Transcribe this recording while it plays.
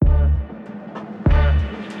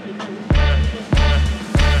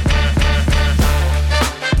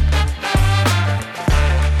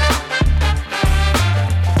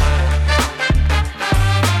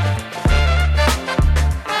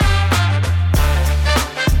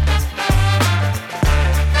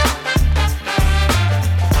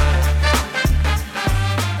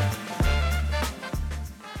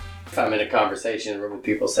conversation with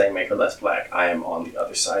people saying make her less black, I am on the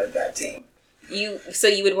other side of that team. So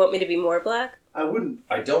you would want me to be more black? I wouldn't.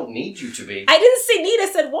 I don't need you to be. I didn't say need. I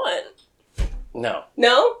said want. No.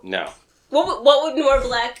 No? No. What would more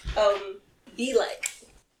black be like?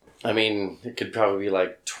 I mean, it could probably be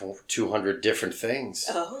like 200 different things.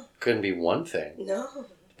 Oh. Couldn't be one thing. No.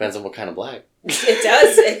 Depends on what kind of black. It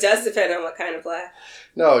does. It does depend on what kind of black.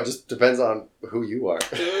 No, it just depends on who you are.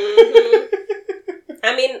 Mm-hmm.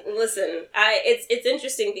 I mean, listen, it's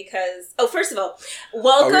interesting because first of all,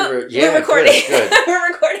 welcome. We're recording. Good.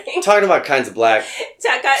 We're recording. Talking about kinds of black.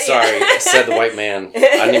 Sorry, said the white man. I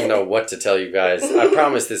didn't even know what to tell you guys. I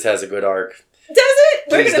promise this has a good arc. Does it?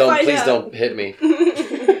 Please don't hit me.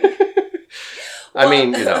 I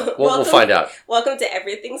mean, we'll find out. Welcome to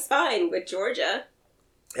Everything's Fine with Georgia.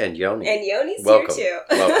 And Yoni. And Yoni's welcome. Here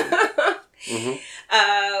too. Welcome.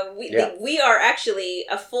 Mm-hmm. We are actually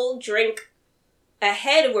a full drink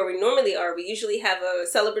ahead of where we normally are. We usually have a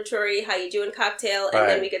celebratory how you doing cocktail, and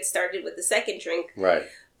then we get started with the second drink. Right.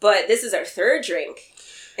 But this is our third drink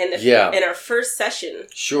in our first session.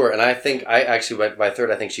 Sure, and I think by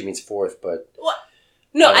third I think she means fourth, but what?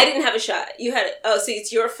 No, I didn't have a shot. You had it. Oh, so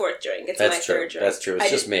it's your fourth drink. It's my third drink. That's true. It's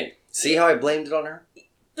just me. See how I blamed it on her?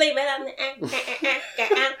 Blame it on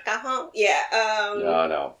the alcohol. Yeah.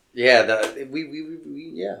 No. Yeah. We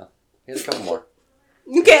Here's a couple more.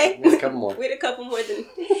 Okay. We had a couple more. We had a couple more than.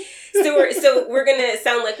 So we're gonna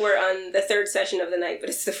sound like we're on the third session of the night, but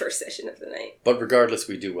it's the first session of the night. But regardless,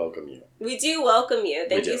 we do welcome you. We do welcome you.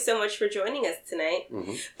 Thank you so much for joining us tonight.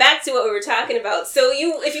 Mm-hmm. Back to what we were talking about. So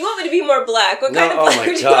if you want me to be more black, what kind of black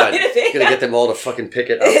would you want me to be? Gonna get them all to fucking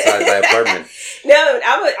picket outside my apartment. No,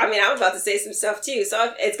 I'm about to say some stuff too,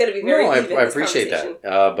 so it's gonna be very. No, I appreciate that.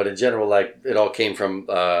 But in general, like it all came from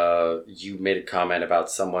you made a comment about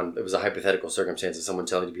someone. It was a hypothetical circumstance of someone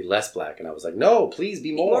telling you to be less black, and I was like, no, please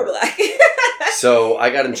be more black. So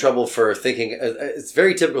I got in trouble for thinking, it's a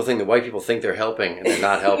very typical thing that white people think they're helping and they're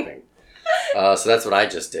not helping. So that's what I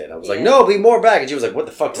just did. I was like, no, be more black. And she was like, what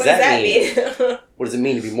the fuck does that mean? What does it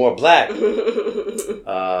mean to be more black? I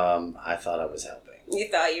thought I was helping. You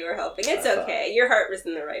thought you were helping. It's okay. Your heart was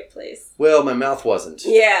in the right place. Well, my mouth wasn't.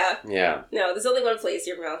 Yeah. Yeah. No, there's only one place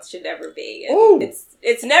your mouth should ever be. Ooh.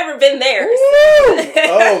 It's never been there.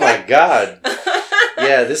 Oh my God.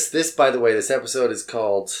 Yeah, this by the way, this episode is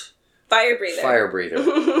called Fire Breather. Fire Breather.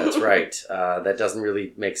 That's right. That doesn't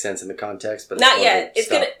really make sense in the context, but not yet.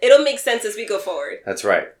 It'll make sense as we go forward. That's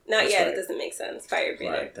right. Not yet. Right. It doesn't make sense. Fire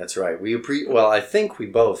Breather. Right. That's right. I think we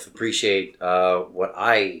both appreciate what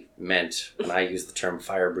I meant when I used the term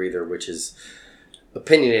fire breather, which is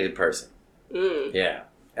opinionated person. Mm. Yeah,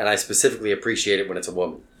 and I specifically appreciate it when it's a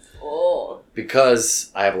woman. Oh.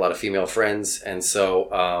 Because I have a lot of female friends, and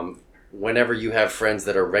so whenever you have friends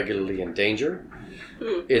that are regularly in danger.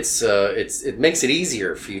 It makes it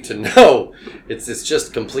easier for you to know. It's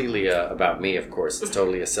just completely about me, of course. It's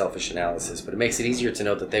totally a selfish analysis, but it makes it easier to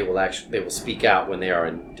know that they will speak out when they are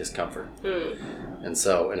in discomfort. And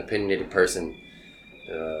so, an opinionated person.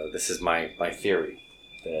 This is my theory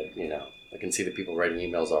that I can see the people writing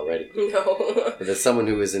emails already. No, but there's someone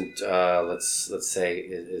who isn't. Let's say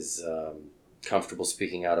is comfortable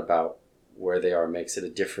speaking out about where they are makes it a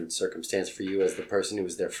different circumstance for you as the person who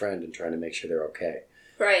is their friend and trying to make sure they're okay.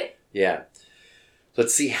 Right. Yeah.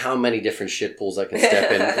 Let's see how many different shit pools I can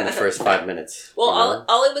step in the first 5 minutes. Well,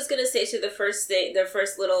 all I was going to say to the first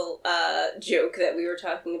little joke that we were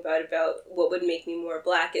talking about what would make me more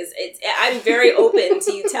black is I'm very open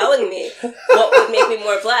to you telling me what would make me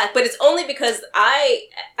more black, but it's only because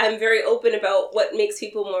I'm very open about what makes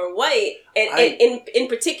people more white, and in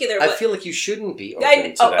particular. I feel like you shouldn't be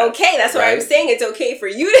open to that. Okay, that's why I'm saying it's okay for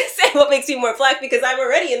you to say what makes me more black because I'm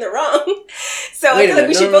already in the wrong. So I feel like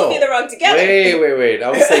we should both be in the wrong together. Wait.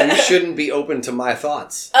 I was saying you shouldn't be open to my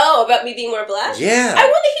thoughts. Oh, about me being more black? Yeah. I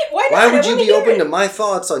want to hear. Why not? Why would you be open to my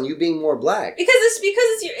thoughts on you being more black? Because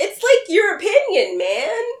it's like your opinion,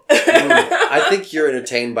 man. I think you're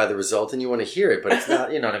entertained by the result and you want to hear it, but it's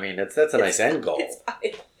not. You know what I mean? That's a nice end goal. It's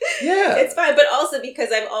fine. Yeah, it's fine, but also because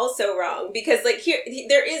I'm also wrong. Because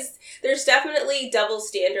there's definitely double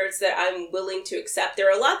standards that I'm willing to accept. There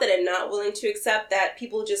are a lot that I'm not willing to accept that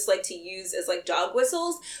people just like to use as like dog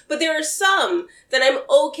whistles. But there are some that I'm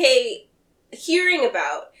okay hearing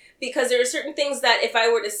about because there are certain things that if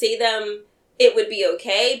I were to say them, it would be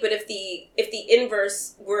okay. But if the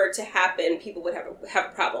inverse were to happen, people would have a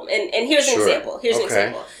problem. And here's an example. Here's an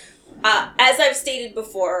example. As I've stated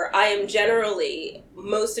before, I am generally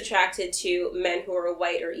most attracted to men who are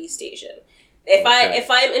white or East Asian. If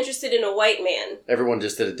I am interested in a white man, everyone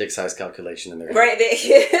just did a dick size calculation in their head. Right?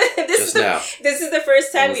 This is the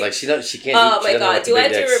first time. I was like, she can't. Oh my god! Do I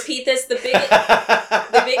have to repeat this? The biggest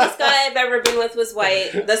guy I've ever been with was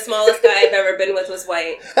white. The smallest guy I've ever been with was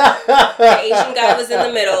white. The Asian guy was in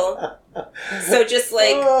the middle. So just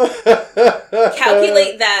like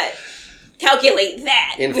calculate that. Calculate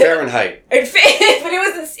that in Fahrenheit. But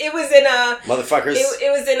it was in motherfuckers.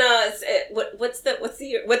 It was in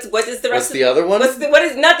what is the rest? What's the other one? What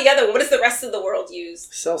is not the other one? What does the rest of the world use?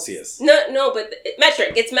 Celsius. No, but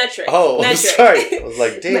metric. It's metric. Oh, metric. Sorry. I was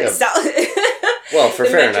like, damn. Well, for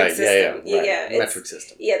Fahrenheit, yeah, metric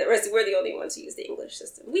system. Yeah, the rest we're the only ones who use the English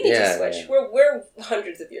system. We need to switch. Yeah. We're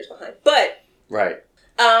hundreds of years behind, but right.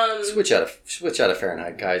 Switch out of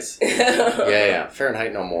Fahrenheit, guys. yeah.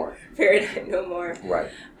 Fahrenheit no more. Fahrenheit no more.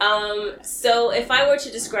 Right. So if I were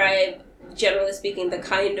to describe, generally speaking, the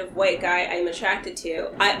kind of white guy I'm attracted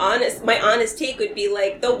to, my honest take would be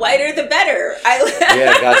like, the whiter the better.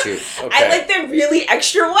 Yeah, got you. Okay. I like them really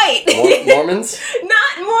extra white. Mormons?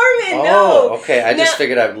 Not Mormon, no. Oh, okay. I just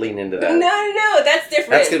figured I'd lean into that. No, that's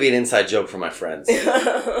different. That's going to be an inside joke for my friends.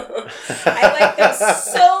 I like them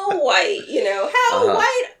so white, How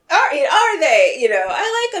white are they?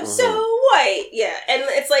 I like them so white. Yeah, and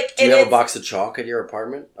it's like... Do you have a box of chalk at your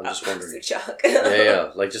apartment? I'm just wondering. Box of chalk.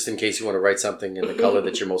 yeah. Like just in case you want to write something in the color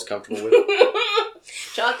that you're most comfortable with.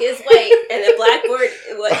 Chalk is white, and the blackboard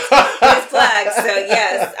is black. So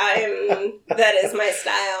yes, that is my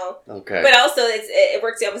style. Okay. But also, it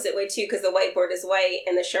works the opposite way too, because the whiteboard is white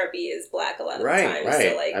and the Sharpie is black a lot of the time.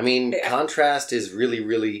 Right. So like, I mean, contrast is really,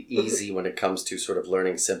 really easy when it comes to sort of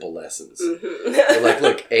learning simple lessons. You're like,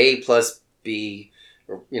 look, A plus B.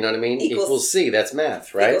 You know what I mean? Equals C. That's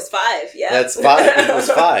math, right? Equals 5, yeah. That's 5 equals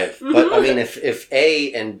 5. But, I mean, if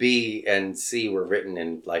A and B and C were written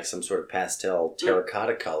in, like, some sort of pastel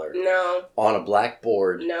terracotta color on a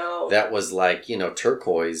blackboard that was, like,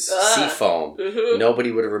 turquoise, seafoam,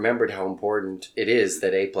 nobody would have remembered how important it is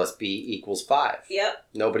that A plus B equals 5. Yep.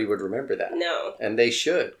 Nobody would remember that. No. And they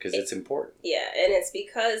should, because it's important. Yeah, and it's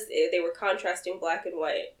because they were contrasting black and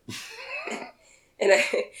white. And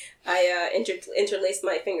I interlaced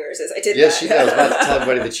my fingers as I did that. Yes, she does. I was about to tell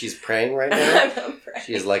everybody that she's praying right now. I'm praying.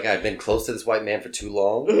 She's like, I've been close to this white man for too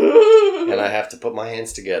long, and I have to put my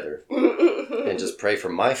hands together and just pray for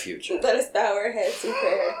my future. Let us bow our heads in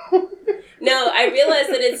prayer. No, I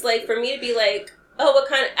realized that it's like, for me to be like, oh, what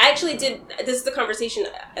kind of... I actually did... This is the conversation,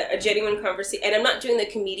 a genuine conversation. And I'm not doing the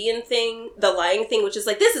comedian thing, the lying thing, which is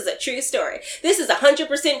like, this is a true story. This is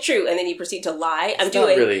 100% true. And then you proceed to lie.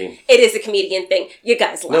 It is a comedian thing. You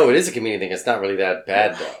guys lie. No, it is a comedian thing. It's not really that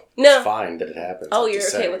bad, though. No. It's fine that it happens. Oh, you're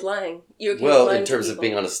okay with lying. You're okay with lying in terms of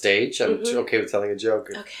being on a stage, I'm okay with telling a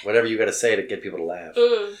joke. Okay. Whatever you got to say to get people to laugh.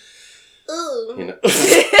 Ooh.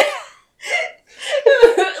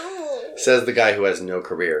 Says the guy who has no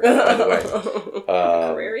career, by the way.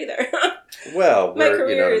 No career either. Well,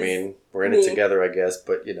 you know what I mean? We're in it together, I guess,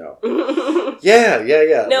 but Yeah.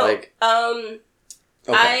 No, like,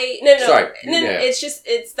 okay. No. Sorry. Yeah.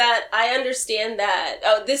 It's that I understand that.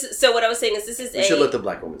 So what I was saying is we should let the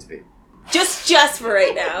black woman speak. Just for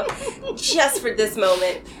right now. Just for this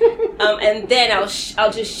moment. And then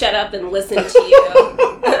I'll just shut up and listen to you.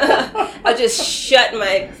 I'll just shut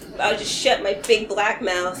my big black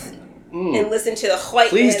mouth and listen to the white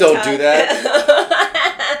Please man don't talk. do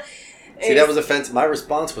that. See, that was offensive. My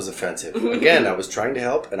response was offensive. Again, I was trying to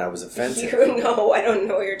help, and I was offensive. No, I don't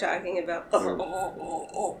know what you're talking about.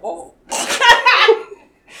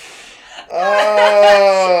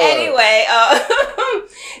 Anyway,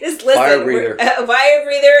 just listen. Fire breather. Fire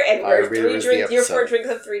breather, and you're 4 drinks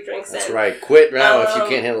of 3 drinks in. That's right. Quit now if you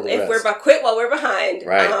can't handle the rest. Quit while we're behind.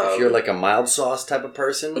 Right. If you're like a mild sauce type of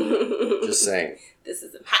person, just saying. This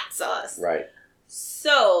is hot sauce. Right.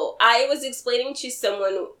 So, I was explaining to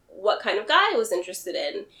someone what kind of guy I was interested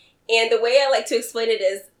in. And the way I like to explain it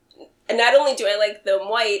is, not only do I like them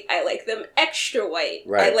white, I like them extra white.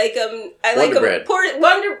 Right. I like them. Wonder Bread.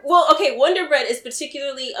 Wonder Bread is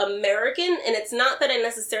particularly American, and it's not that I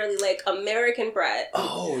necessarily like American bread.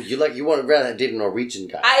 Oh, you want bread that did a Norwegian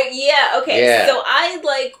guy? Okay. Yeah. So I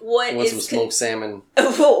like what you want some smoked salmon?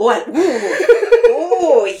 What?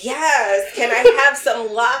 Ooh, yes. Can I have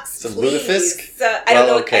some lox, some please? lutefisk? I don't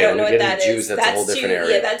know what that Jews, is. That's a whole different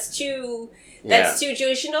area. Yeah, that's too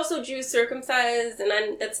Jewish, and also Jews circumcised,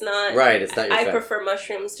 and that's not... Right, it's not your I prefer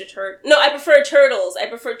mushrooms to No, I prefer turtles. I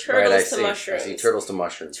prefer turtles to mushrooms. I see, turtles to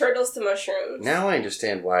mushrooms. Turtles to mushrooms. Now I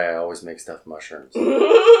understand why I always make stuffed mushrooms.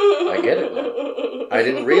 I get it now. I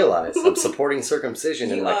didn't realize. I'm supporting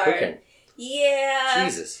circumcision in my cooking. Yeah.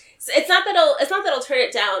 Jesus. It's not that I'll turn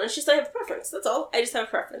it down. It's just I have a preference. That's all. I just have a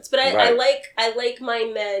preference. But I like my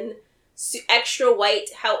men extra white.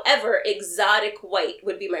 However, exotic white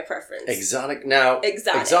would be my preference. Exotic.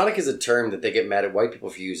 Exotic is a term that they get mad at white people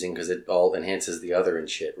for using because it all enhances the other and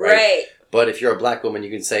shit, right? Right. But if you're a black woman, you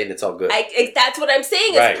can say it and it's all good. That's what I'm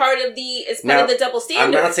saying. It's part of the double standard.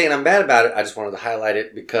 I'm not saying I'm mad about it. I just wanted to highlight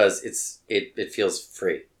it because it feels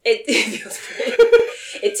free. It feels free.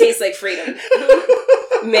 It tastes like freedom.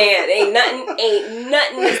 Man, ain't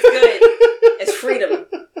nothing as good as freedom.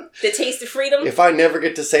 The taste of freedom. If I never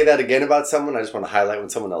get to say that again about someone, I just want to highlight when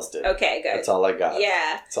someone else did. Okay, good. That's all I got.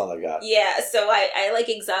 Yeah. That's all I got. Yeah, so I like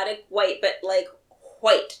exotic white, but like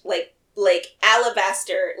white, like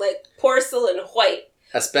alabaster, like porcelain white.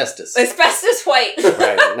 Asbestos white.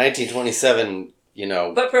 Right, 1927,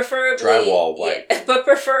 but preferably drywall white. Yeah, but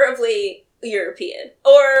preferably European,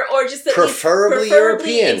 or just preferably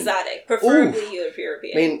European, exotic, preferably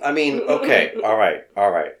European. I mean, okay, all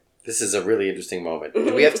right. This is a really interesting moment.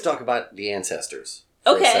 Do we have to talk about the ancestors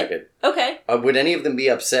for a second? Okay. Would any of them be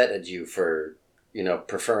upset at you for,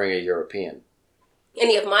 preferring a European?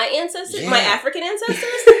 Any of my ancestors, my African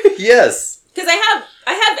ancestors? Yes. Because I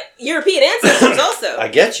have European ancestors also. I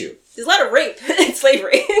get you. There's a lot of rape and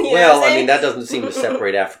slavery. Well, I mean, that doesn't seem to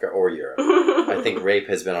separate Africa or Europe. I think rape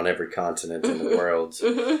has been on every continent in the world.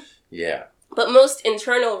 Yeah. But most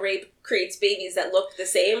internal rape creates babies that look the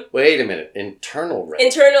same. Wait a minute. Internal rape?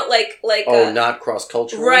 Internal, like not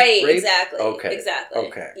cross-cultural right, rape? Exactly. Okay. Exactly.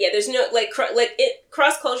 Okay. Yeah, there's no,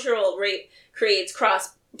 cross-cultural rape creates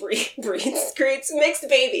breeds, creates mixed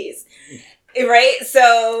babies. Right?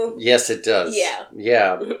 So... Yes, it does. Yeah.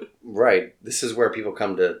 Yeah. Right. This is where people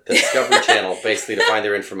come to the Discovery Channel, basically, to find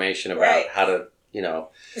their information about how to,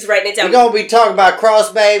 Just writing it down. We're going to be talking about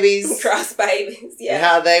cross babies. Cross babies, yeah. And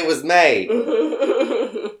how they was made.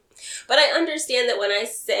 But I understand that when I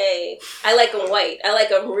say I like them white, I like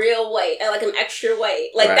them real white, I like them extra white.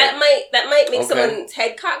 Like that might make someone's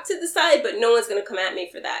head cocked to the side, but no one's gonna come at me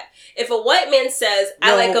for that. If a white man says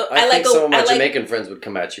I think some of my Jamaican friends would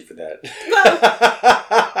come at you for that.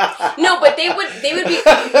 Well, no, but they would be.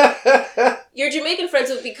 Your Jamaican friends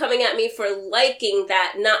would be coming at me for liking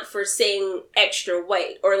that, not for saying extra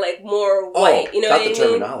white or like more white. You know what I mean? Not the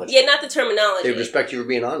terminology. Yeah, not the terminology. They respect you for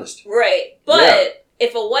being honest. Right, but.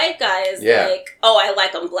 If a white guy is like, oh, I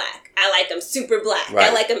like them black. I like them super black. Right.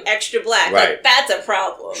 I like them extra black. Right. Like, that's a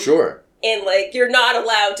problem. Sure. And, like, you're not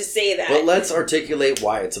allowed to say that. But let's articulate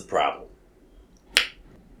why it's a problem.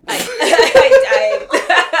 Let's...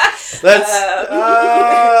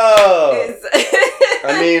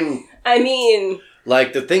 I mean...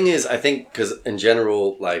 Like, the thing is, I think, because in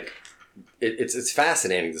general, like, it's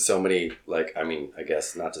fascinating to so many, like, I mean, I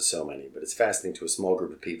guess not to so many, but it's fascinating to a small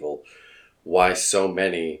group of people why so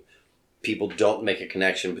many people don't make a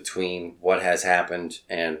connection between what has happened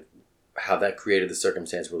and how that created the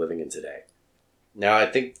circumstance we're living in today. Now, I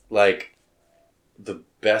think, like, the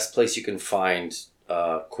best place you can find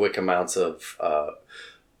large amounts of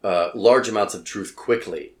truth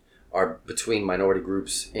quickly are between minority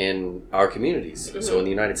groups in our communities. Mm-hmm. So in the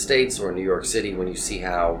United States or in New York City, when you see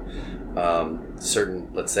how certain,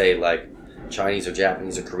 let's say, like, Chinese or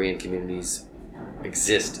Japanese or Korean communities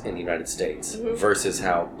exist in the United States versus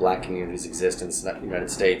how black communities exist in the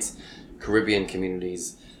United States, Caribbean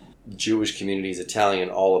communities, Jewish communities, Italian,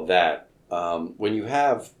 all of that. When you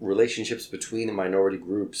have relationships between the minority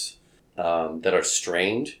groups that are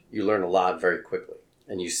strained, you learn a lot very quickly.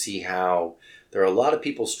 And you see how there are a lot of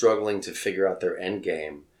people struggling to figure out their end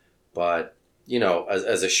game. But,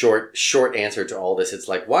 as a short answer to all this, it's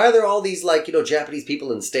like, why are there all these, like, Japanese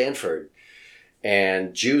people in Stanford?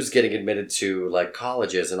 And Jews getting admitted to, like,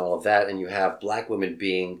 colleges and all of that, and you have black women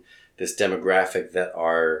being this demographic that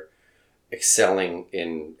are excelling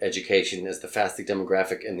in education as the fastest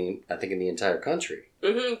demographic in the entire country.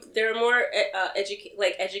 Mm-hmm. There are more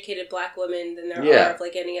educated black women than there are of,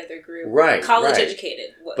 like, any other group. Right, college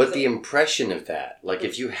educated. But the impression of that, like,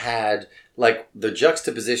 if you had, like, the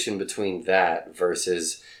juxtaposition between that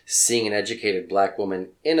versus seeing an educated black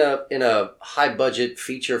woman in a high budget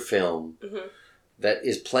feature film. Mm-hmm. That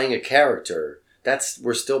is playing a character,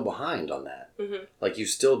 we're still behind on that. Mm-hmm. Like, you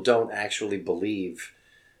still don't actually believe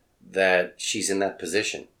that she's in that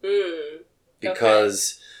position.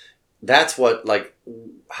 Because that's what, like,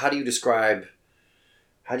 how do you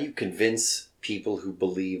convince people who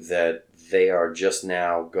believe that they are just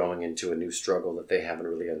now going into a new struggle that they haven't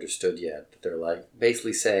really understood yet? That they're, like,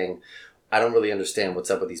 basically saying, I don't really understand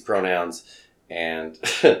what's up with these pronouns, and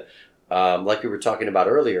like we were talking about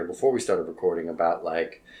earlier before we started recording about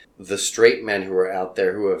like the straight men who are out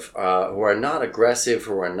there who are not aggressive,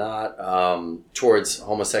 who are not towards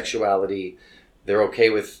homosexuality. They're okay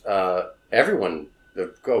with everyone.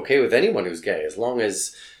 They're okay with anyone who's gay, as long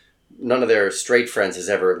as none of their straight friends has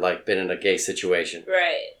ever like been in a gay situation.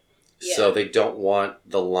 Right. Yeah. So they don't want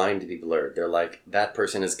the line to be blurred. They're like, that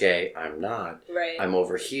person is gay, I'm not. Right. I'm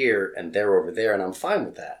over here and they're over there, and I'm fine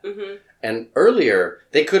with that. Mm-hmm. And earlier,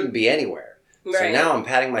 they couldn't be anywhere. Right. So now I'm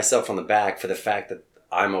patting myself on the back for the fact that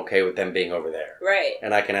I'm okay with them being over there. Right.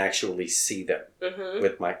 And I can actually see them mm-hmm.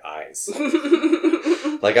 with my eyes.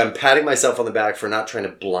 Like, I'm patting myself on the back for not trying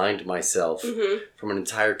to blind myself mm-hmm. from an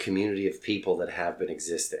entire community of people that have been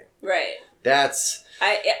existing. Right. That's...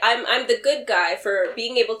 I'm the good guy for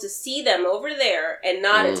being able to see them over there and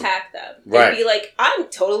not attack them. Right. And be like, I'm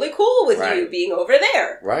totally cool with you being over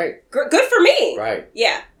there. Right. Good for me. Right.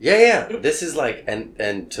 Yeah. Yeah. This is like,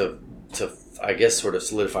 and to I guess sort of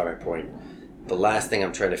solidify my point, the last thing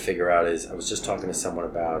I'm trying to figure out is, I was just talking to someone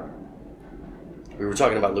about, we were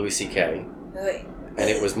talking about Louis C.K. Okay. And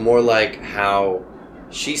it was more like how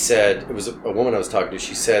she said, it was a woman I was talking to,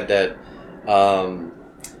 she said that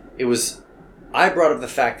it was, I brought up the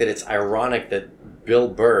fact that it's ironic that Bill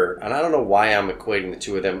Burr, and I don't know why I'm equating the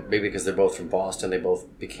two of them, maybe because they're both from Boston, they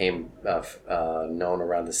both became known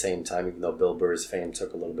around the same time, even though Bill Burr's fame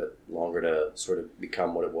took a little bit longer to sort of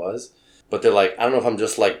become what it was. But they're like, I don't know if I'm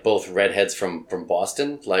just like both redheads from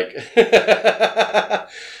Boston, like,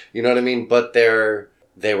 you know what I mean? But they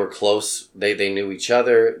were close, they knew each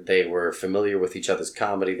other, they were familiar with each other's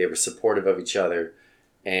comedy, they were supportive of each other,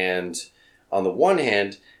 and on the one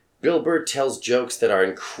hand, Bill Burr tells jokes that are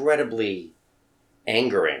incredibly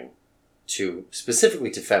angering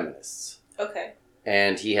specifically to feminists. Okay.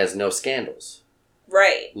 And he has no scandals.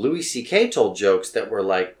 Right. Louis C.K. told jokes that were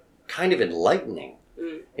like kind of enlightening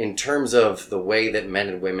in terms of the way that men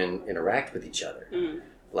and women interact with each other.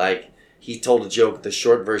 Like, he told a joke, the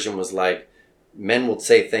short version was like, men would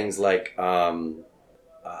say things like,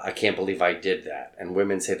 I can't believe I did that. And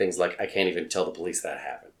women say things like, I can't even tell the police that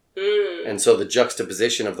happened. And so the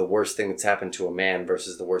juxtaposition of the worst thing that's happened to a man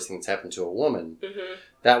versus the worst thing that's happened to a woman,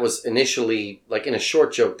 that was initially, like in a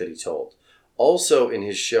short joke that he told. Also in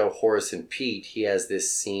his show, Horace and Pete, he has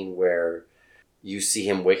this scene where you see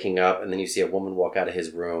him waking up and then you see a woman walk out of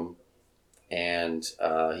his room and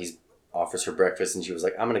he offers her breakfast and she was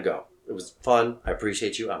like, I'm going to go. It was fun. I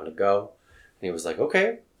appreciate you. I'm going to go. And he was like,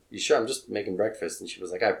 okay, you sure? I'm just making breakfast. And she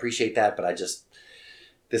was like, I appreciate that, but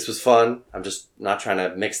this was fun. I'm just not trying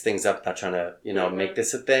to mix things up, not trying to, make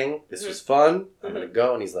this a thing. This was fun. I'm going to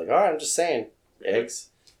go. And he's like, all right, I'm just saying, eggs,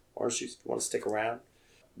 orange juice, you want to stick around?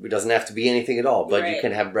 It doesn't have to be anything at all, but you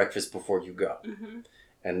can have breakfast before you go.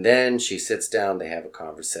 And then she sits down, they have a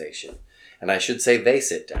conversation. And I should say they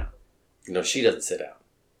sit down. She doesn't sit down.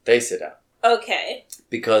 They sit down. Okay.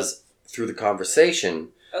 Because through the conversation,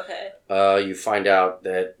 you find out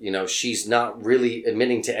that, she's not really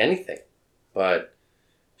admitting to anything, but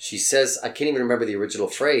she says, I can't even remember the original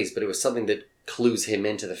phrase, but it was something that clues him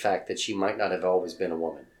into the fact that she might not have always been a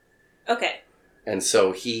woman. Okay. And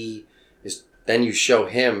so then you show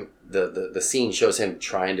him, the scene shows him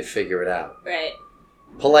trying to figure it out. Right.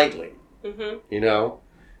 Politely.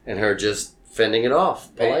 And her just fending it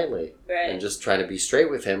off politely. Right. And just trying to be straight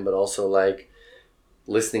with him, but also like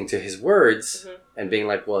listening to his words and being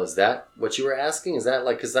like, well, is that what you were asking? Is that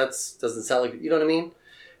like, because that doesn't sound like, you know what I mean?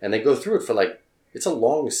 And they go through it for like, it's a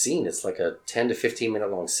long scene. It's like a 10 to 15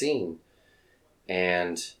 minute long scene.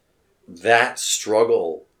 And that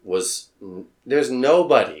struggle there's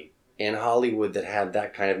nobody in Hollywood that had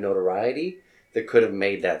that kind of notoriety that could have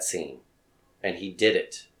made that scene. And he did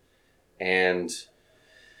it. And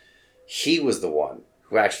he was the one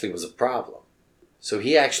who actually was a problem. So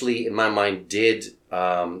he actually, in my mind, did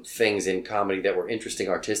things in comedy that were interesting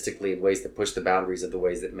artistically in ways that pushed the boundaries of the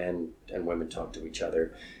ways that men and women talk to each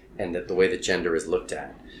other. And that the way that gender is looked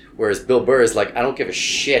at. Whereas Bill Burr is like, I don't give a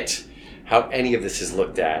shit how any of this is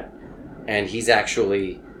looked at. And he's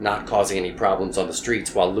actually not causing any problems on the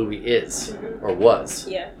streets while Louis is, or was.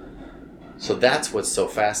 Yeah. So that's what's so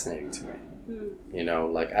fascinating to me.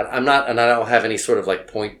 Like, I'm not, and I don't have any sort of like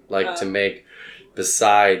point to make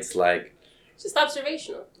besides like. Just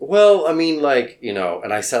observational. Well, I mean, like,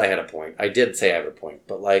 and I said I had a point. I did say I have a point,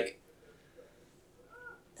 but like.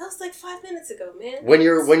 That was like 5 minutes ago, man. When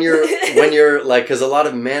you're like, because a lot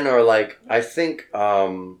of men are like, I think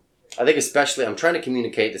especially, I'm trying to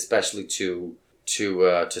communicate especially to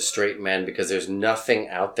straight men, because there's nothing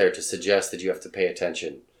out there to suggest that you have to pay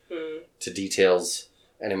attention to details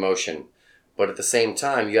and emotion. But at the same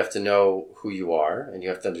time, you have to know who you are and you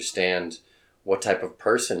have to understand what type of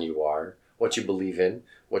person you are, what you believe in,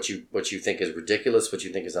 what you think is ridiculous, what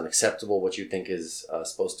you think is unacceptable, what you think is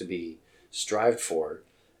supposed to be strived for.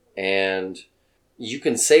 And you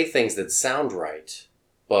can say things that sound right,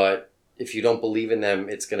 but if you don't believe in them,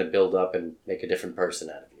 it's going to build up and make a different person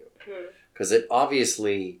out of you. Because it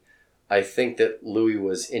obviously, I think that Louis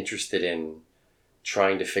was interested in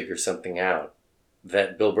trying to figure something out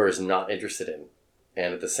that Bill Burr is not interested in.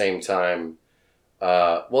 And at the same time,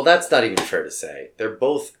 well, that's not even fair to say. They're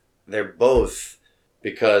both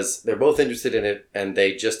because they're both interested in it, and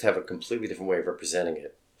they just have a completely different way of representing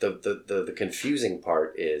it. The confusing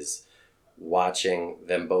part is watching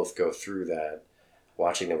them both go through that,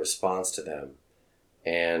 watching the response to them,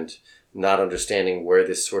 and not understanding where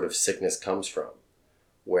this sort of sickness comes from,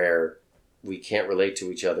 where we can't relate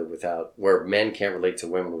to each other where men can't relate to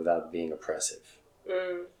women without being oppressive.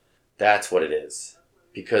 That's what it is.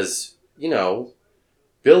 Because,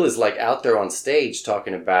 Bill is like out there on stage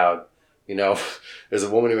talking about, there's a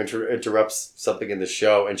woman who interrupts something in the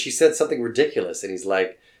show, and she said something ridiculous, and he's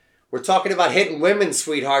like, "We're talking about hitting women,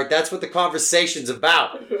 sweetheart. That's what the conversation's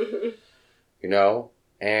about."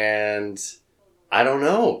 And I don't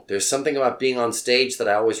know. There's something about being on stage that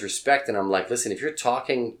I always respect, and I'm like, listen, if you're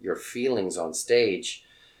talking your feelings on stage,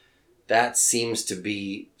 that seems to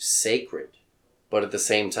be sacred. But at the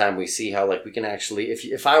same time, we see how we can actually,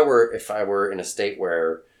 if I were in a state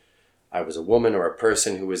where I was a woman or a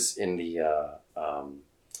person who was in the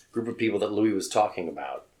group of people that Louis was talking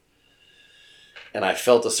about, and I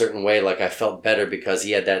felt a certain way, I felt better because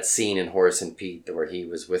he had that scene in Horace and Pete where he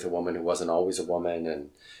was with a woman who wasn't always a woman, and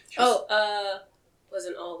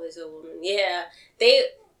wasn't always a woman. Yeah, they,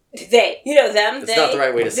 them. It's not the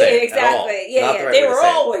right way to say it. Exactly. Yeah, yeah. They were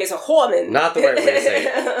always a woman. Not the right way to say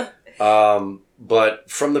it. But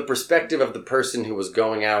from the perspective of the person who was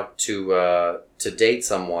going out to date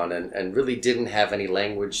someone and really didn't have any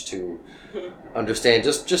language to understand,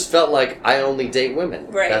 just felt like I only date women.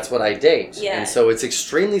 Right. That's what I date. Yeah. And so it's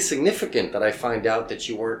extremely significant that I find out that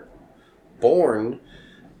you weren't born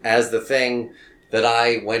as the thing that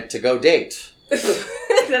I went to go date.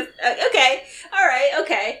 Okay. All right.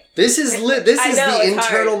 Okay. This is the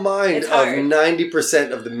internal mind of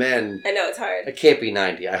 90% of the men. I know it's hard. It can't be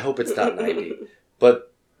 90. I hope it's not 90.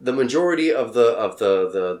 But the majority of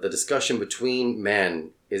the discussion between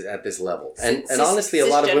men is at this level, and honestly, a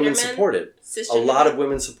lot of women support it. A lot of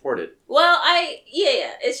women support it. Well,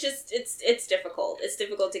 It's just it's difficult. It's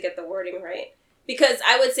difficult to get the wording right. Because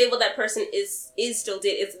I would say, well, that person is still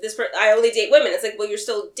dating. I only date women. It's like, well, you're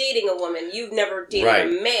still dating a woman. You've never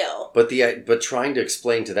dated a male. But trying to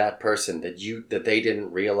explain to that person that they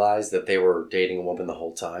didn't realize that they were dating a woman the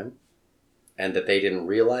whole time, and that they didn't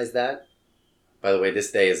realize that. By the way, this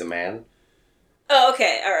day is a man. Oh,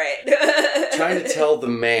 okay, all right. Trying to tell the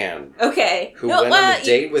man, who went on a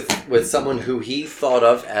date with someone who he thought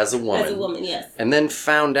of as a woman. As a woman, yes. And then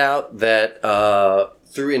found out that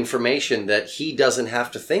through information that he doesn't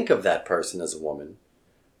have to think of that person as a woman,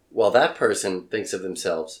 while that person thinks of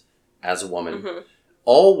themselves as a woman,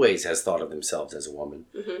 always has thought of themselves as a woman,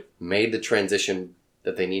 made the transition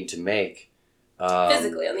that they need to make.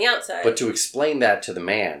 Physically, on the outside. But to explain that to the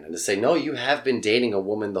man and to say, no, you have been dating a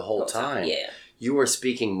woman the whole time. Yeah. You are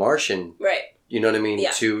speaking Martian. Right. You know what I mean? Yeah.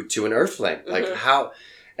 To an earthling. Like how,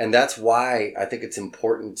 and that's why I think it's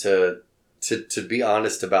important to be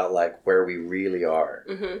honest about where we really are.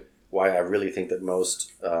 Why I really think that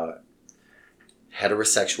most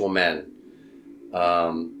heterosexual men,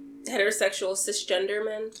 heterosexual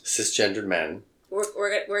cisgendered men,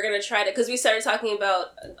 we're gonna try to, because we started talking about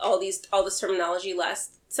all this terminology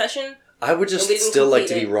last session. I would just still like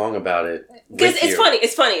to be wrong about it. Because it's funny.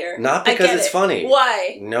 It's funnier. Not because it's funny.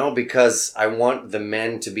 Why? No, because I want the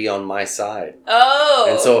men to be on my side. Oh.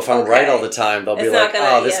 And so if I'm right all the time, they'll be like,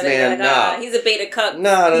 this man, nah. He's a beta cuck.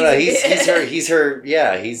 No. He's her,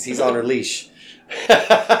 yeah, he's on her leash.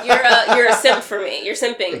 You're a simp for me. You're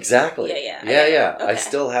simping. Exactly. Yeah. Okay. I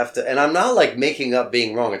still have to, and I'm not making up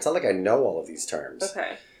being wrong. It's not like I know all of these terms.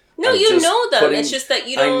 Okay. No, you know them. It's just that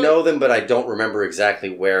you don't... I know them, but I don't remember exactly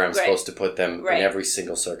where I'm supposed to put them in every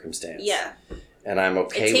single circumstance. Yeah. And I'm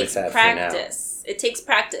okay with that practice. for now. It takes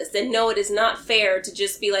practice. And no, it is not fair to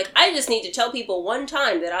just be like, I just need to tell people one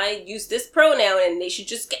time that I use this pronoun and they should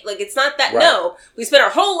just get... it's not that. Right. No. We spent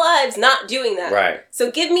our whole lives not doing that. Right.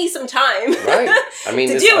 So give me some time. Right. I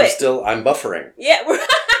mean, I'm buffering. Yeah,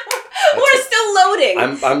 we're still loading.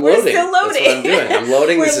 I'm loading. We're still loading. That's what I'm doing. I'm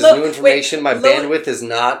loading. This is new information. My bandwidth is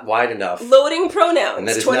not wide enough. Loading pronouns. And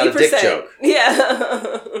that is 20%. not a dick joke.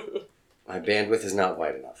 Yeah. My bandwidth is not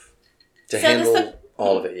wide enough to handle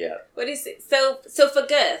all of it yet. What do you say? So for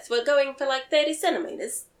girth, we're going for 30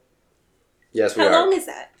 centimeters. Yes, we How are. long is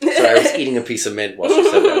that? Sorry, I was eating a piece of mint while she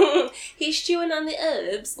said that. He's chewing on the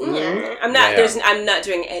herbs. Mm-hmm. I'm not. Yeah. I'm not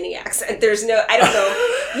doing any accent. There's no. I don't know.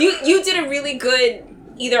 You did a really good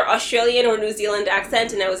either Australian or New Zealand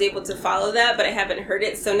accent, and I was able to follow that, but I haven't heard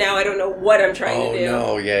it, so now I don't know what I'm trying to do. Oh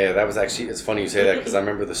no, yeah, that was actually. It's funny you say that because I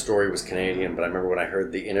remember the story was Canadian, but I remember when I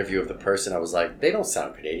heard the interview of the person, I was like, they don't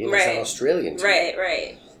sound Canadian. They sound Australian. To me.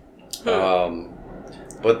 Right.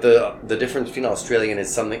 But the difference between Australian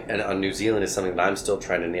is something, and New Zealand is something that I'm still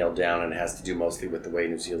trying to nail down, and it has to do mostly with the way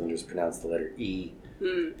New Zealanders pronounce the letter E,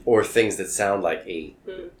 or things that sound like E.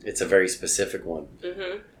 It's a very specific one.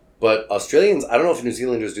 Mm-hmm. But Australians, I don't know if New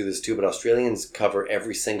Zealanders do this too, but Australians cover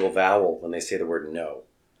every single vowel when they say the word no.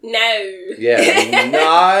 No. Yeah,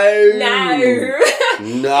 no.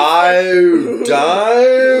 No.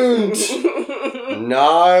 Don't.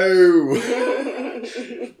 No.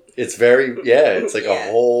 It's very, it's like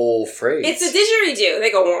a whole phrase. It's a didgeridoo.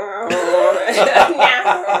 They go,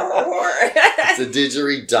 it's a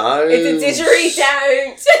didgeridoo.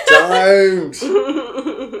 It's a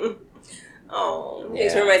didgeridoo. Don't. Oh,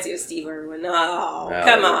 it reminds me of Steve Irwin. Oh,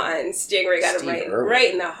 come on. Stingray got him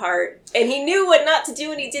right in the heart. And he knew what not to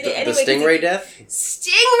do, and he did it anyway. The Stingray death?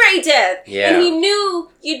 Stingray death! Yeah. And he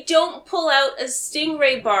knew you don't pull out a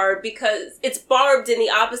Stingray barb because it's barbed in the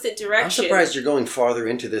opposite direction. I'm surprised you're going farther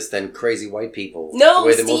into this than crazy white people. No, the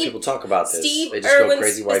way that most people talk about this. They just go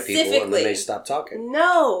crazy white people, and then they stop talking.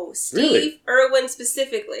 No, Steve Irwin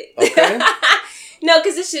specifically. Okay. No,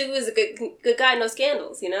 because this was a good guy, no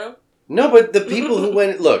scandals, you know? No, but the people who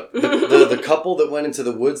went... Look, the couple that went into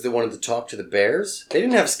the woods that wanted to talk to the bears, they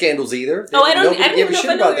didn't have scandals either. I don't even know if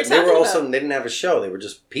I know what you're talking about. They didn't have a show. They were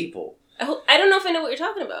just people. I don't know if I know what you're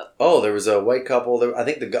talking about. Oh, there was a white couple. I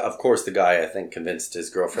think the guy, convinced his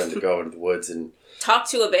girlfriend to go into the woods and... Talk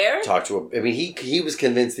to a bear? He was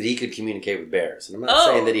convinced that he could communicate with bears. And I'm not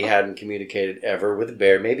saying that he hadn't communicated ever with a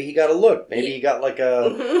bear. Maybe he got a look. Maybe he got like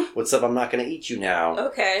a, what's up, I'm not going to eat you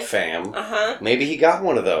now, fam. Uh-huh. Maybe he got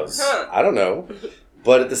one of those. Huh. I don't know.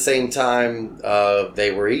 But at the same time,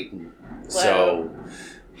 they were eaten. Wow. So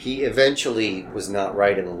he eventually was not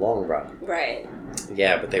right in the long run. Right.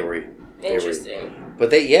 Yeah, but they were eaten. Interesting.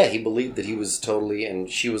 But he believed that he was totally, and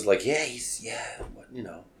she was like, you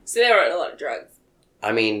know. So they were on a lot of drugs.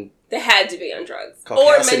 I mean... They had to be on drugs.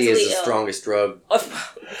 Caucasity is the strongest drug.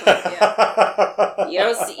 Yeah.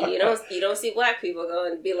 You don't see black people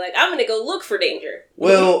go and be like, I'm going to go look for danger.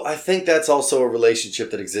 Well, I think that's also a relationship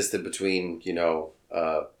that existed between,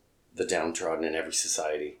 the downtrodden in every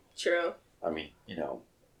society. True. I mean,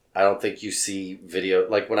 I don't think you see video...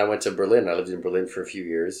 Like when I went to Berlin, I lived in Berlin for a few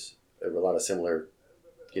years. There were a lot of similar...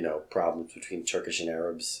 problems between Turkish and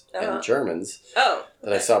Arabs and Germans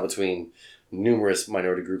that I saw between numerous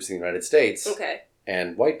minority groups in the United States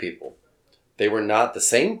and white people. They were not the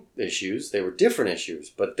same issues; they were different issues.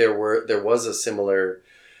 But there was a struggle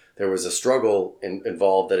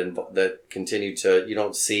involved that continued to. You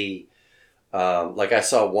don't see, like I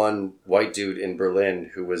saw one white dude in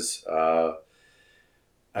Berlin who was, I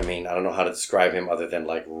don't know how to describe him other than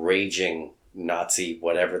like raging Nazi,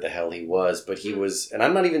 whatever the hell he was, but he was, and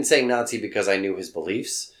I'm not even saying Nazi because I knew his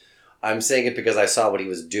beliefs. I'm saying it because I saw what he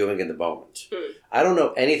was doing in the moment. I don't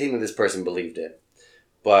know anything that this person believed in,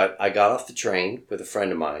 but I got off the train with a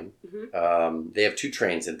friend of mine. Mm-hmm. They have two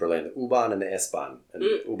trains in Berlin, the U-Bahn and the S-Bahn. And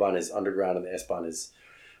the U-Bahn is underground and the S-Bahn is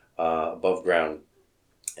above ground.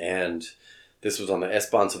 And this was on the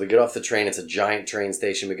S-Bahn, so we get off the train. It's a giant train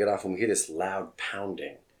station. We get off and we hear this loud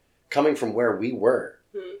pounding coming from where we were.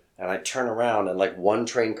 And I turn around and like one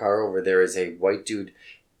train car over, there is a white dude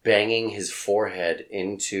banging his forehead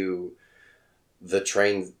into the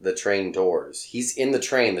train doors. He's in the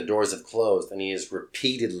train, the doors have closed, and he is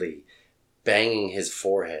repeatedly banging his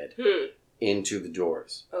forehead into the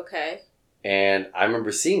doors. Okay. And I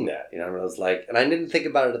remember seeing that, and I was like, and I didn't think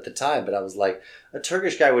about it at the time, but I was like, a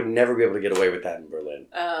Turkish guy would never be able to get away with that in Berlin.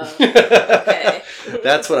 Oh, okay.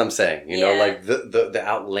 That's what I'm saying, like the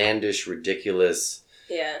outlandish, ridiculous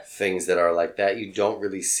things that are like that, you don't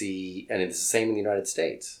really see, and it's the same in the United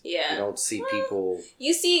States. Yeah. You don't see people...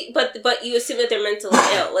 You see, but you assume that they're mentally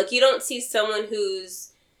ill. Like, you don't see someone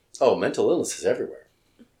who's... Oh, mental illness is everywhere.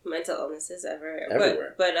 Mental illness is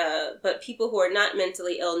everywhere. But people who are not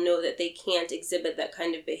mentally ill know that they can't exhibit that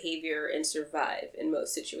kind of behavior and survive in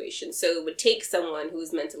most situations. So it would take someone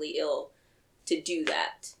who's mentally ill to do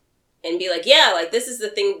that. And be like, yeah, like, this is the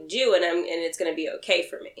thing to do, and it's going to be okay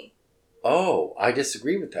for me. Oh, I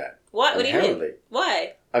disagree with that. What? What do you mean?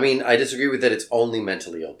 Why? I mean, I disagree with that it's only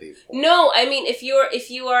mentally ill people. No, I mean, if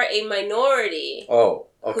you are a minority... Oh,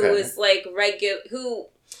 okay. Who is like who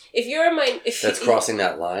If you're a that's crossing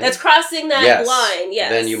that line. That's crossing that line.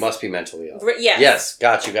 Yes. Then you must be mentally ill. Yes. Yes.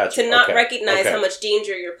 Got you. To not recognize how much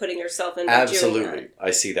danger you're putting yourself in. Absolutely. Doing that.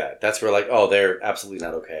 I see that. That's where they're absolutely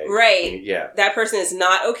not okay. Right. And, yeah. That person is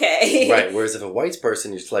not okay. Right. Whereas if a white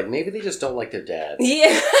person, you're just like, maybe they just don't like their dad.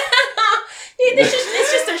 Yeah.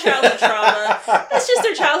 It's just their childhood trauma. That's just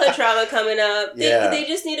their childhood trauma coming up. They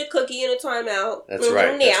just need a cookie and a timeout. That's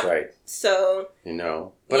right. Yeah. That's right. So.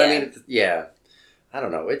 But I mean, I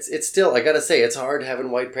don't know. It's still, I gotta say, it's hard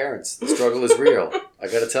having white parents. The struggle is real. I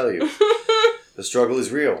gotta tell you. The struggle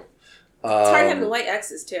is real. It's hard having white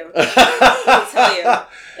exes, too. I'll tell you.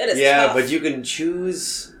 It is tough. But you can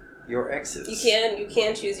choose your exes. You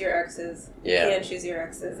can choose your exes. Yeah. You can choose your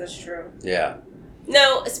exes. That's true. Yeah.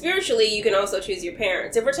 No, spiritually, you can also choose your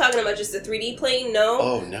parents. If we're talking about just the 3D plane, no.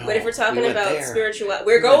 Oh, no. But if we're talking about spiritual,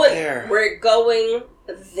 we're going there.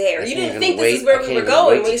 You didn't think this is where we were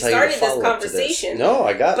going when we started this conversation. No,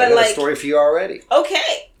 I got a story for you already.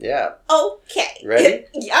 Okay. Yeah. Okay. Ready?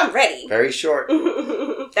 Yeah, I'm ready. Very short.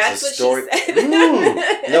 That's what she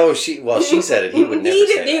said. No, she said it. He would never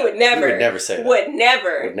say that. He would never say that. Would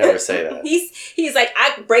never say that. He's like,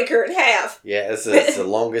 I could break her in half. Yeah, it's the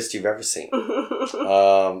longest you've ever seen.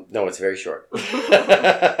 No, it's very short.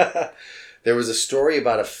 There was a story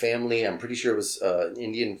about a family, I'm pretty sure it was an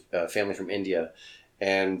Indian family from India,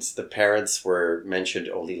 and the parents were mentioned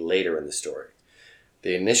only later in the story.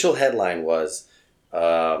 The initial headline was,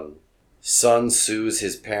 son sues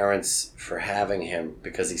his parents for having him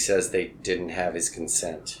because he says they didn't have his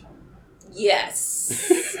consent.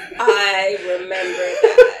 Yes. I remember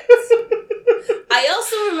that. I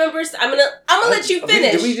also remember, I'm gonna let you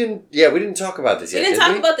finish. We didn't talk about this yet. We didn't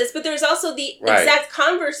talk about this, but there's also the exact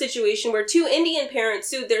converse situation where 2 Indian parents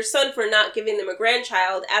sued their son for not giving them a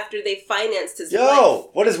grandchild after they financed his life.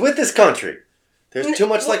 What is with this country? There's too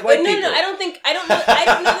much like white people. No, I don't know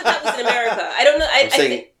that was in America. I don't know. I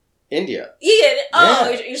think India. Yeah.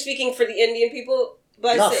 You're speaking for the Indian people?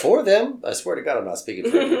 Not for them. I swear to God, I'm not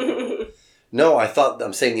speaking for Indian people. No,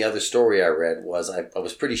 I'm saying the other story I read was, I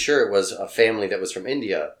was pretty sure it was a family that was from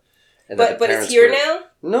India. And but it's here now?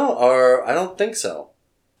 No, or I don't think so.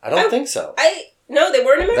 think so. No, they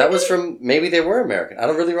weren't American? That was maybe they were American. I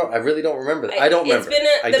really don't remember that. I don't remember.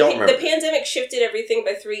 The pandemic shifted everything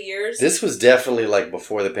by 3 years. This was definitely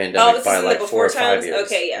before the pandemic by 4 or 5 years.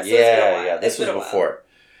 Okay, yeah. So yeah, this was before.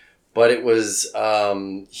 But it was,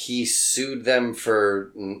 he sued them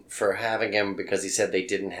for having him because he said they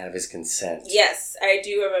didn't have his consent. Yes, I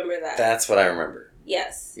do remember that. That's what I remember.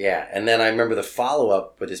 Yes. Yeah, and then I remember the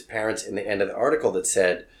follow-up with his parents in the end of the article that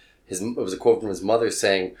said, it was a quote from his mother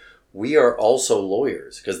saying, "We are also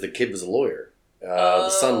lawyers," because the kid was a lawyer. The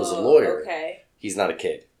son was a lawyer. Okay. He's not a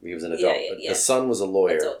kid. He was an adult. Yeah. The son was a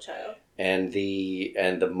lawyer. Adult child. And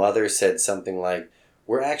the mother said something like,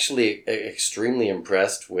 "We're actually extremely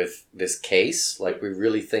impressed with this case. We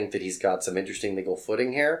really think that he's got some interesting legal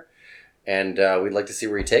footing here. And we'd like to see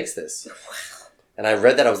where he takes this." Wow. And I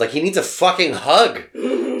read that. I was like, he needs a fucking hug.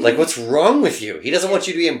 What's wrong with you? He doesn't want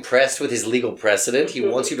you to be impressed with his legal precedent. He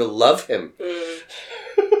wants you to love him. It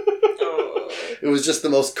was just the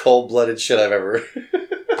most cold-blooded shit I've ever...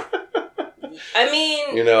 I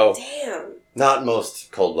mean, damn. Not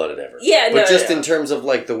most cold-blooded ever. Yeah, But in terms of,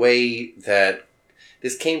 the way that...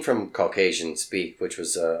 This came from Caucasian speak, which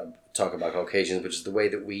was talk about Caucasians, which is the way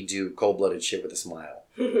that we do cold-blooded shit with a smile.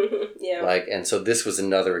 Yeah. And so this was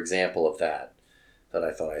another example of that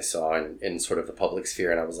I thought I saw in sort of the public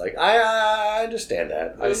sphere, and I was like, I understand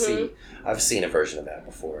that. I've seen a version of that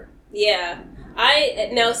before. Yeah.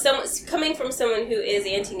 Coming from someone who is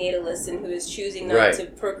anti-natalist and who is choosing not to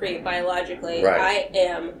procreate biologically, I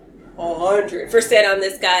am 100% on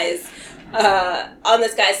this guy's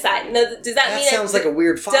side. No, does that mean sounds like a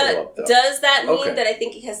weird follow-up, though. Does that mean that I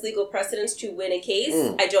think he has legal precedence to win a case?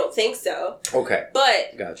 I don't think so. Okay.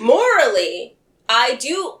 But gotcha. Morally, I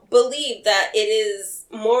do believe that it is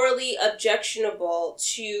morally objectionable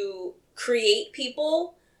to create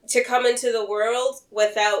people to come into the world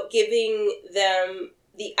without giving them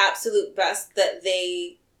the absolute best that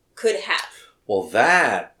they could have. Well,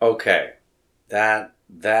 that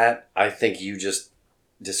I think you just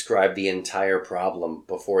described the entire problem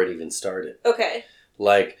before it even started. Okay.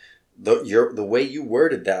 The way you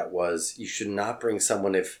worded that was, you should not bring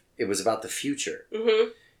someone if it was about the future. Mm-hmm.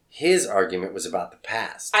 His argument was about the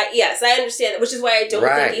past. Yes, I understand that, which is why I don't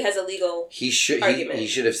think he has a legal argument. He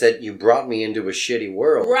should have said, "You brought me into a shitty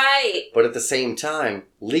world." Right. But at the same time,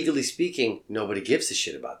 legally speaking, nobody gives a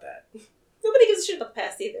shit about that. Nobody gives a shit about the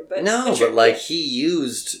past either. But he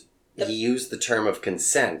used the term of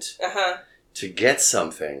consent to get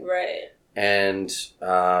something. Right. and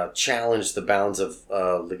challenge the bounds of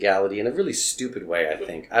legality in a really stupid way, I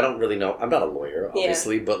think. I don't really know. I'm not a lawyer,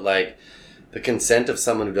 obviously, but like the consent of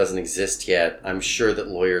someone who doesn't exist yet, I'm sure that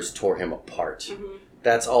lawyers tore him apart. Mm-hmm.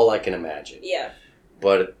 That's all I can imagine. Yeah.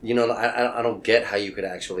 But, you know, I don't get how you could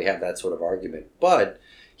actually have that sort of argument. But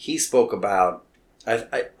he spoke about,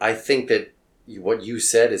 I think that what you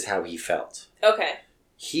said is how he felt. Okay.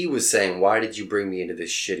 He was saying, why did you bring me into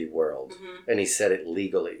this shitty world? Mm-hmm. And he said it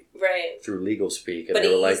legally. Right. Through legal speak. And but they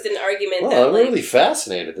he were used like, an argument well, that I'm really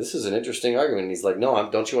fascinated. This is an interesting argument. And he's like,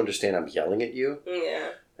 no, don't you understand I'm yelling at you? Yeah.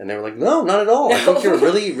 And they were like, no, not at all. No. I think you're a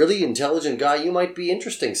really, really intelligent guy. You might be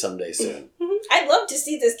interesting someday soon. I'd love to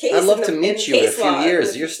see this case. I'd love to meet you in a few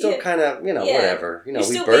years. You're still kind of, whatever. You know,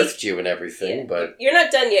 we birthed you and everything, but you're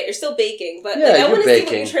not done yet. You're still baking, but I want to see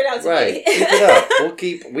what you turn out to be. Keep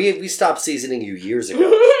it up. We stopped seasoning you years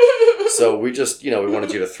ago, so we just, we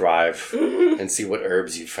wanted you to thrive and see what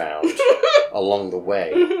herbs you found along the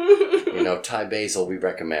way. Thai basil we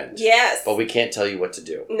recommend. Yes, but we can't tell you what to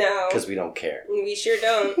do. No, because we don't care. We sure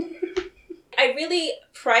don't. I really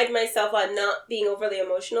pride myself on not being overly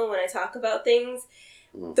emotional when I talk about things.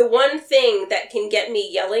 The one thing that can get me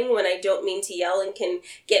yelling when I don't mean to yell and can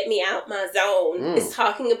get me out my zone is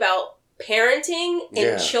talking about parenting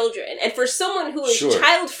and children. And for someone who is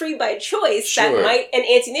child-free by choice, that might, an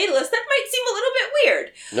anti-natalist, that might seem a little bit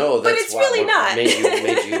weird. No, but it's really not.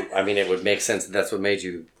 Made you, I mean, it would make sense that's what made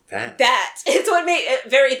you that. It's what made it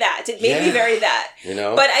very that. It made me very that.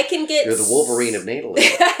 But I can get... You're the Wolverine of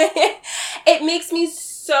natalism. It makes me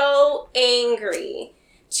so angry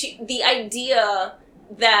to the idea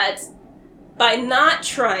that by not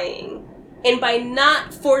trying and by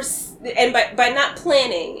not by not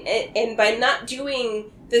planning and by not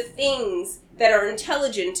doing the things that are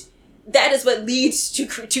intelligent, that is what leads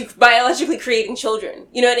to biologically creating children.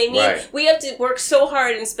 You know what I mean? Right. We have to work so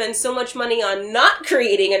hard and spend so much money on not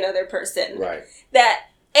creating another person. Right. That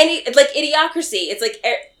like idiocracy. It's like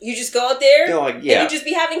you just go out there and you just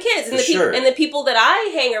be having kids. And the people that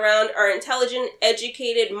I hang around are intelligent,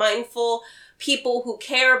 educated, mindful people who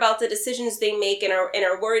care about the decisions they make and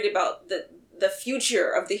are worried about the future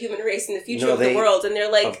of the human race and the future of the world. And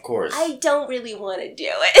they're like, of course, I don't really want to do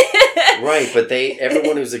it. Right, but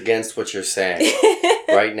everyone who's against what you're saying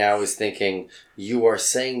right now is thinking, you are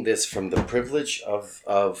saying this from the privilege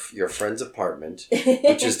of your friend's apartment,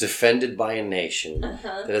 which is defended by a nation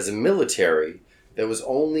that has a military that was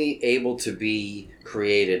only able to be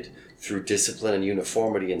created through discipline and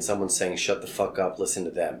uniformity, and someone saying, shut the fuck up, listen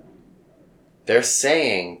to them. They're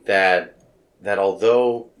saying that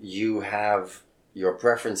although you have your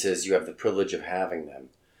preferences, you have the privilege of having them,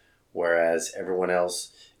 whereas everyone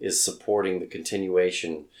else is supporting the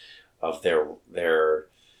continuation of their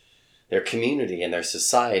community and their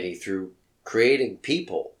society through creating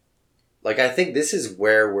people. Like, I think this is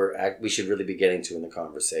where we should really be getting to in the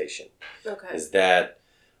conversation. Okay. Is that,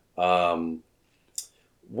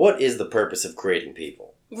 what is the purpose of creating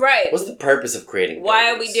people? Right. What's the purpose of creating people?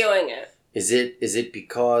 Why are we doing it? Is it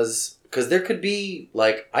because there could be,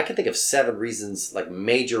 like, I can think of 7 reasons, like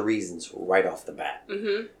major reasons right off the bat.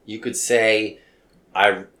 Mm-hmm. You could say,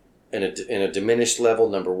 in a diminished level,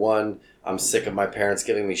 number 1, I'm sick of my parents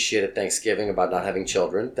giving me shit at Thanksgiving about not having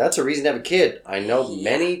children. That's a reason to have a kid. I know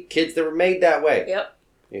many kids that were made that way. Yep.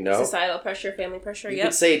 Societal pressure, family pressure, You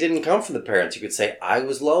could say it didn't come from the parents. You could say, I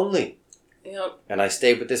was lonely. Yep. And I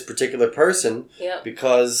stayed with this particular person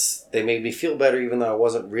because they made me feel better, even though I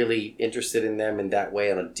wasn't really interested in them in that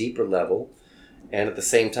way on a deeper level. And at the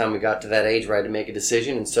same time, we got to that age where I had to make a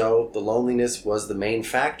decision, and so the loneliness was the main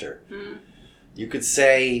factor. Mm. You could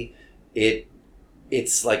say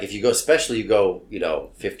it's like if you go, especially you go,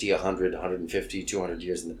 50, 100, 150, 200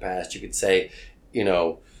 years in the past, you could say,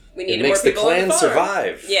 we need it makes the clan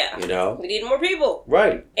survive. Yeah. We need more people.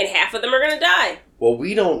 Right. And half of them are going to die. Well,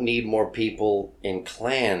 we don't need more people in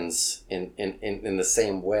clans in the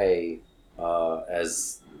same way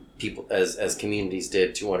as people as communities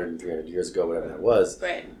did 200 and 300 years ago, whatever that was.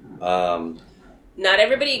 Right. Not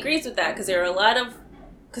everybody agrees with that because there are a lot of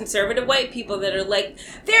conservative white people that are like,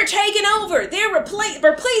 they're taking over. They're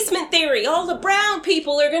replacement theory. All the brown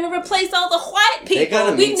people are going to replace all the white people. They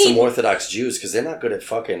got to meet some Orthodox Jews because they're not good at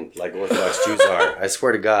fucking like Orthodox Jews are. I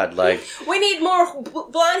swear to God, like. We need more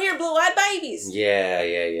blonde hair, blue-eyed babies. Yeah.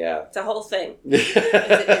 It's a whole thing.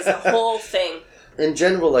 It's a whole thing. In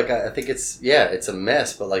general, like, I think it's a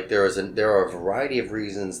mess, but like there are a variety of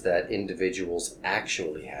reasons that individuals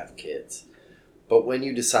actually have kids. But when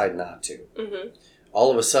you decide not to, all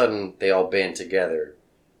of a sudden, they all band together.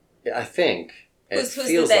 I think. It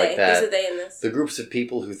feels like that. Who's the they in this? The groups of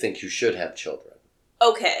people who think you should have children.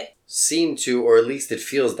 Okay. seem to, or at least it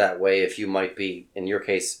feels that way if you might be, in your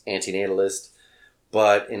case, anti-natalist.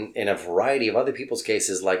 But in a variety of other people's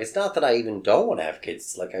cases, like, it's not that I even don't want to have kids.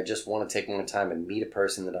 It's like I just want to take my time and meet a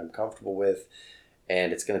person that I'm comfortable with,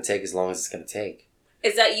 and it's going to take as long as it's going to take.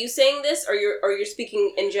 Is that you saying this, or you're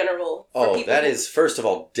speaking in general? Oh, that is, first of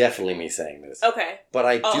all, definitely me saying this. Okay. But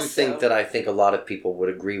I do think that I think a lot of people would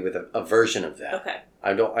agree with a version of that. Okay.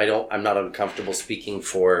 I'm not uncomfortable speaking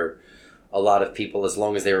for a lot of people as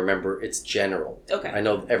long as they remember it's general. Okay. I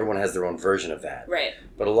know everyone has their own version of that. Right.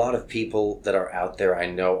 But a lot of people that are out there I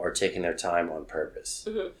know are taking their time on purpose.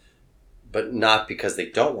 Mm-hmm. But not because they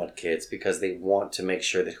don't want kids, because they want to make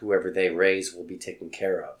sure that whoever they raise will be taken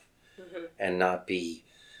care of. Mm-hmm. And not be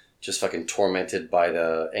just fucking tormented by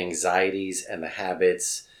the anxieties and the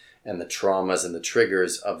habits and the traumas and the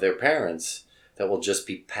triggers of their parents that will just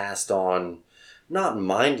be passed on, not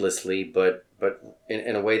mindlessly, but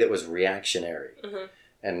in a way that was reactionary. Mm-hmm.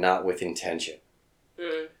 And not with intention.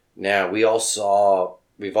 Mm. Now, we've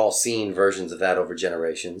all seen versions of that over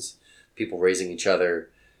generations. People raising each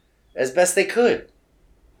other as best they could.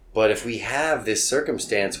 But if we have this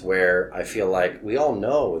circumstance where I feel like we all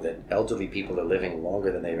know that elderly people are living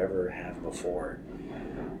longer than they've ever have before,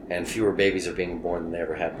 and fewer babies are being born than they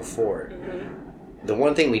ever had before, mm-hmm. the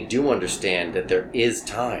one thing we do understand that there is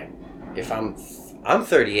time. If I'm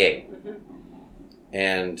 38, mm-hmm.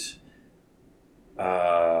 and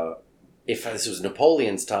if this was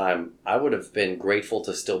Napoleon's time, I would have been grateful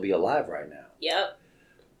to still be alive right now. Yep.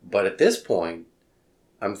 But at this point,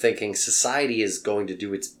 I'm thinking society is going to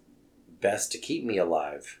do its best to keep me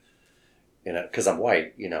alive, because I'm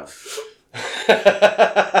white, Oh.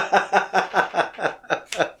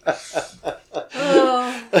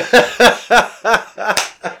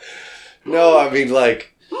 No, I mean,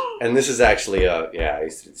 like, and this is actually I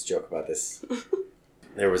used to joke about this.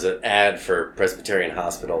 There was an ad for Presbyterian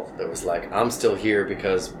Hospital that was like, I'm still here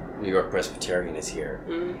because New York Presbyterian is here.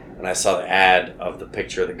 Mm. And I saw the ad of the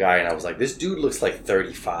picture of the guy, and I was like, this dude looks like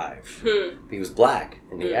 35. He was black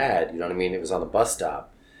in the ad, you know what I mean? It was on the bus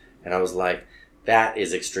stop. And I was like, that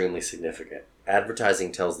is extremely significant.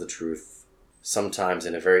 Advertising tells the truth, sometimes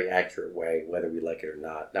in a very accurate way, whether we like it or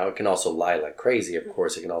not. Now, it can also lie like crazy, of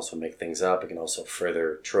course. It can also make things up. It can also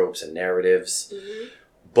further tropes and narratives. Mm-hmm.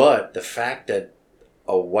 But the fact that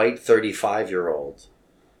a white 35-year-old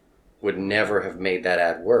would never have made that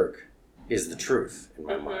ad work is the truth in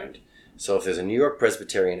my mind. So if there's a New York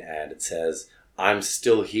Presbyterian ad, it says, I'm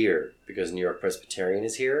still here because New York Presbyterian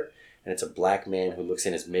is here, and it's a black man who looks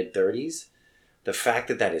in his mid-30s, the fact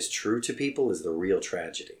that that is true to people is the real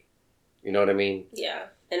tragedy. You know what I mean? Yeah,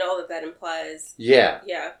 and all that implies. Yeah.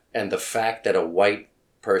 Yeah. And the fact that a white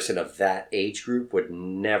person of that age group would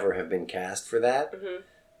never have been cast for that,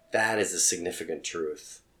 that is a significant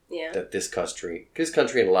truth. Yeah. That this country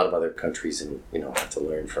and a lot of other countries, have to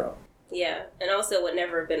learn from. Yeah, and also would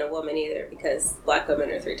never have been a woman either, because black women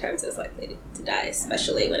are 3 times as likely to die,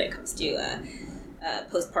 especially when it comes to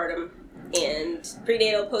postpartum and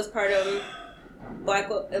prenatal, postpartum.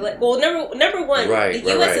 Number one, right,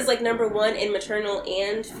 the U.S. right. is like number one in maternal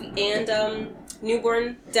and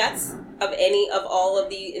newborn deaths of all of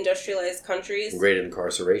the industrialized countries. Grade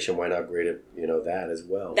incarceration, why not grade it, that as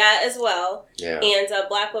well? That as well. Yeah. And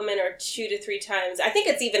black women are 2 to 3 times, I think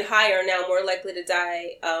it's even higher now, more likely to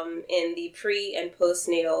die in the pre and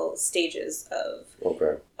postnatal stages of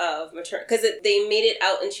maternity. Because they made it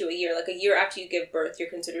out into a year. Like a year after you give birth, you're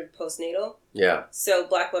considered postnatal. Yeah. So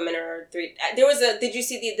black women are 3. Did you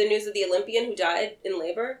see the news of the Olympian who died in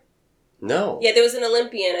labor? No. Yeah, there was an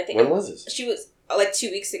Olympian, I think. When was this? She was like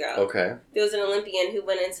 2 weeks ago. Okay. There was an Olympian who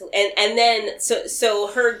went into and then so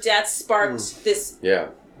her death sparked this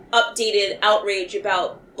updated outrage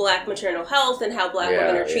about black maternal health and how black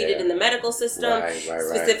women are treated in the medical system,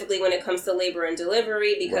 specifically when it comes to labor and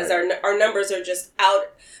delivery, because our numbers are just out.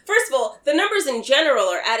 First of all, the numbers in general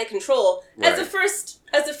are out of control. As a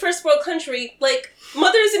first world country, like,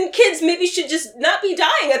 mothers and kids maybe should just not be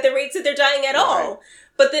dying at the rates that they're dying at all.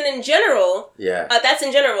 But then in general, that's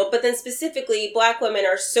in general, but then specifically, black women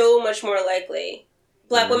are so much more likely,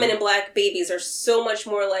 women and black babies are so much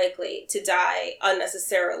more likely to die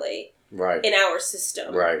unnecessarily in our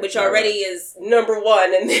system, which already is number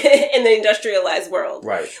one in the industrialized world.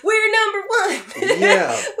 Right. We're number one.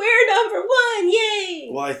 Yeah. We're number one. Yay.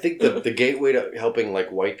 Well, I think the gateway to helping,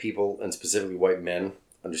 like, white people, and specifically white men,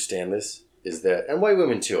 understand this is that, and white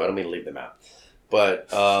women too, I don't mean to leave them out, but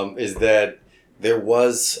is that there were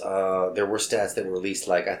stats that were released,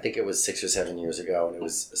 like, I think it was 6 or 7 years ago, and it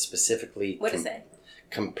was specifically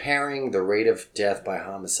comparing the rate of death by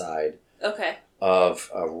homicide of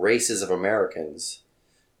races of Americans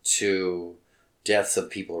to deaths of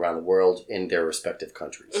people around the world in their respective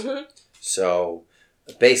countries. Mm-hmm. So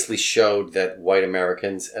it basically showed that white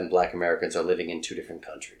Americans and black Americans are living in two different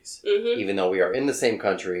countries. Mm-hmm. Even though we are in the same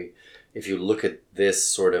country, if you look at this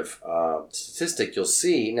sort of statistic, you'll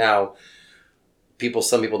see now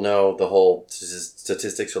some people know the whole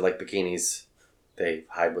statistics are like bikinis. They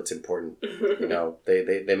hide what's important. You know,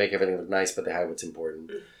 they make everything look nice, but they hide what's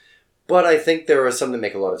important. But I think there are some that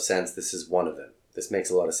make a lot of sense. This is one of them. This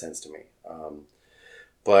makes a lot of sense to me.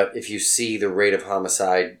 But if you see the rate of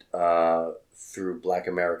homicide through black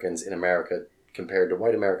Americans in America compared to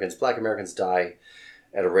white Americans, black Americans die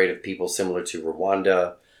at a rate of people similar to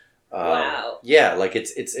Rwanda. Wow. Yeah, like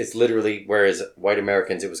it's literally, whereas white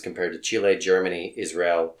Americans, it was compared to Chile, Germany,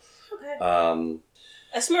 Israel. Okay.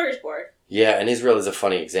 A smorgasbord. Yeah, and Israel is a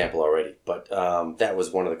funny example already, but that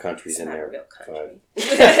was one of the countries in there. Real country.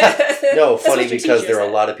 No, funny because there are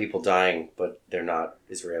a lot of people dying, but they're not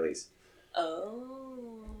Israelis. Oh.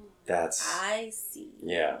 I see.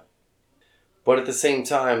 Yeah. But at the same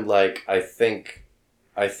time, like, I think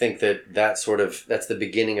that's the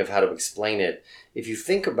beginning of how to explain it. If you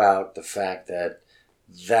think about the fact that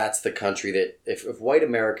that's the country that, if white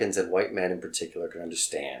Americans and white men in particular can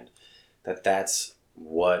understand that that's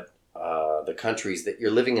what the countries that you're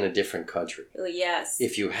living in a different country. Oh, yes.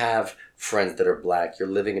 If you have friends that are black, you're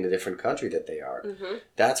living in a different country that they are. Mm-hmm.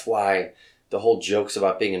 That's why the whole jokes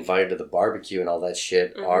about being invited to the barbecue and all that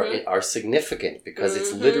shit are significant, because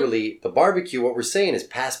it's literally the barbecue. What we're saying is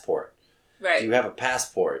passport. Right. Do you have a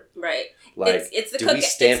passport? Right. Like, it's the do we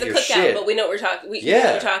stamp your shit? But we know what we're talking. We know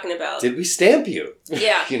what we're talking about. Did we stamp you?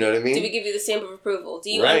 Yeah. You know what I mean? Did we give you the stamp of approval? Do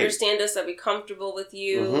you understand us? Are we comfortable with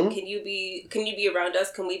you? Mm-hmm. Can you be around us?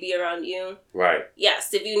 Can we be around you? Right.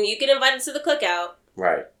 Yes. If you get invited to the cookout,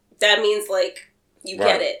 right, that means like you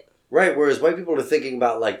get it. Right, whereas white people are thinking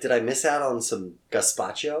about, like, did I miss out on some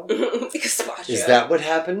gazpacho? Gazpacho. Is that what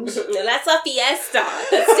happened? No, that's a fiesta.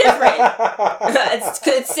 That's different.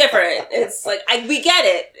 it's different. It's like, we get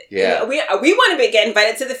it. Yeah. You know, we want to get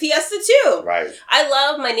invited to the fiesta too. Right. I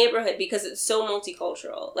love my neighborhood because it's so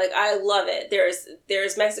multicultural. Like, I love it. There's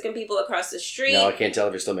Mexican people across the street. No, I can't tell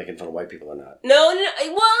if you're still making fun of white people or not. No.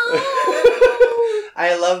 Well...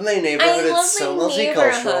 I love my neighborhood. It's so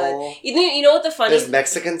multicultural. You know what the funny... There's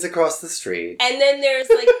Mexicans across the street. And then there's,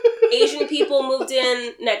 like, Asian people moved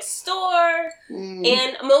in next door.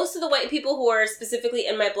 And most of the white people who are specifically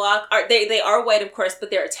in my block, they are white, of course, but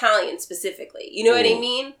they're Italian specifically. You know what I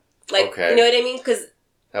mean? Like, you know what I mean? Because...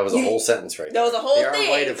 That was a whole sentence right there. That was a whole thing. They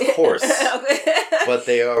are white, of course. But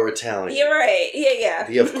they are Italian. You're right. Yeah.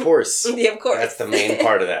 The of course. The of course. That's the main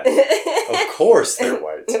part of that. Of course they're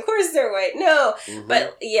white. Of course they're white. No. Mm-hmm.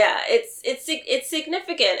 But yeah, it's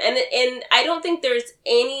significant. And I don't think there's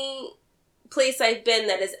any place I've been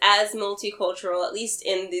that is as multicultural, at least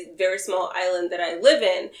in the very small island that I live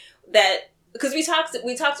in, that... Because we talked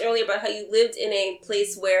earlier about how you lived in a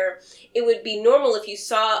place where it would be normal if you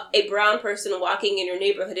saw a brown person walking in your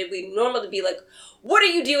neighborhood. It would be normal to be like, "What are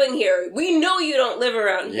you doing here? We know you don't live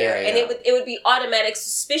around here." Yeah. And it would be automatic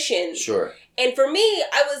suspicion. Sure. And for me,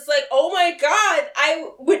 I was like, "Oh my God!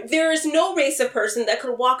 There is no race of person that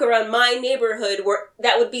could walk around my neighborhood where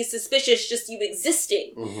that would be suspicious just you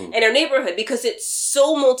existing in our neighborhood, because it's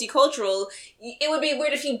so multicultural. It would be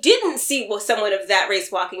weird if you didn't see someone of that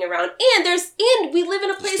race walking around. And we live in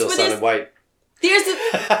a place where there's white. There's the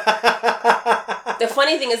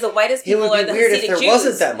funny thing is the whitest people are the Hasidic Jews. It would be weird if there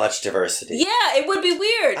wasn't that much diversity. Yeah, it would be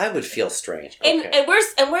weird. I would feel strange. Okay.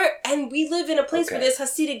 And we live in a place where there's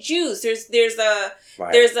Hasidic Jews.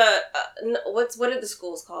 What are the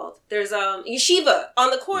schools called? There's yeshiva on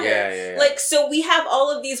the corner. Yeah. Like, so we have all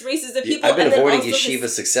of these races of people. I've been avoiding yeshiva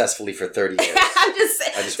successfully for 30 years. I'm just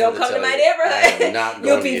saying, don't come to my neighborhood. I'm not going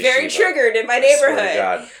You'll be very triggered in my neighborhood. I swear to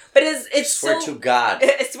God. But it's swear to God.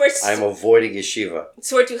 I'm avoiding yeshiva.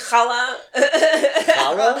 Swear to challah.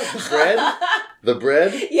 Challah? Bread? The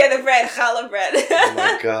bread? Yeah, the bread. Challah bread. Oh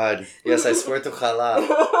my God. Yes, I swear to challah.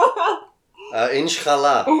 Inch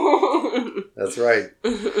challah. That's right.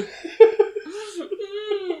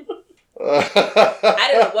 I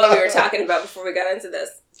don't know what we were talking about before we got into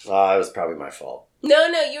this. It was probably my fault. No,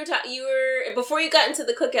 you were before you got into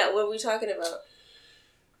the cookout. What were we talking about?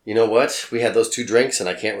 You know what? We had those 2 drinks, and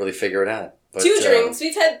I can't really figure it out. But, 2 drinks?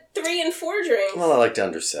 We've had 3 and 4 drinks. Well, I like to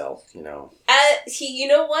undersell, you know. You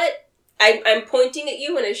know what? I'm pointing at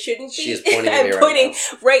you when I shouldn't be. She's pointing at me I'm pointing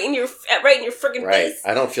right in your friggin' face.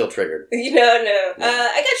 I don't feel triggered. No.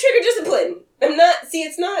 I got trigger discipline. I'm not. See,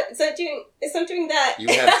 it's not doing that. You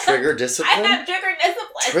have trigger discipline? I have trigger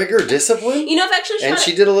discipline. Trigger discipline? You know, I've actually And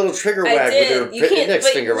she did a little trigger wag with her index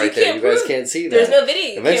finger right there. You guys can't see that. There's no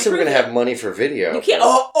video. Eventually we're going to have money for video. You can't.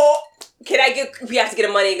 We have to get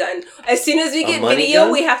a money gun. As soon as we get video,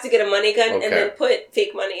 gun? We have to get a money gun and then put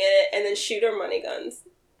fake money in it and then shoot our money guns.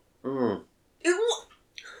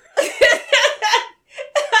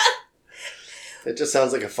 It just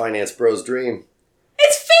sounds like a finance bro's dream.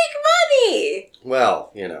 It's fake money!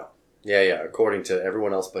 Well, Yeah, according to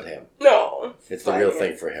everyone else but him. No. It's the real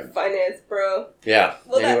thing for him. Finance bro. Yeah.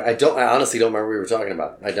 Well, anyway, I honestly don't remember what we were talking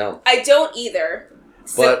about. I don't. I don't either.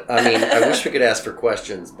 But, I wish we could ask for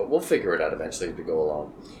questions, but we'll figure it out eventually as we go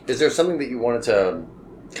along. Is there something that you wanted to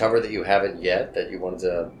cover that you haven't yet, that you wanted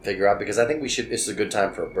to figure out? Because I think this is a good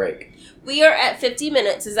time for a break. We are at 50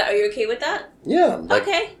 minutes. Are you okay with that? Yeah.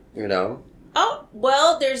 Okay. Oh,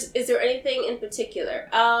 well, is there anything in particular?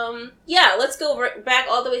 Yeah, let's go back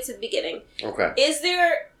all the way to the beginning. Okay. Is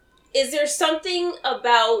there something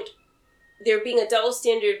about there being a double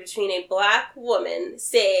standard between a black woman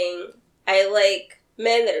saying, I like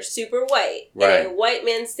men that are super white, and a white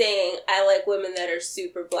man saying, I like women that are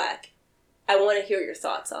super black? I want to hear your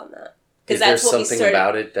thoughts on that. Is there something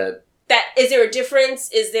about it that... Is there a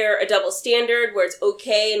difference? Is there a double standard where it's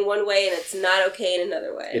okay in one way and it's not okay in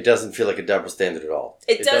another way? It doesn't feel like a double standard at all.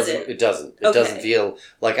 It doesn't. It doesn't feel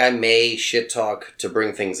like I may shit talk to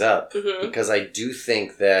bring things up, because I do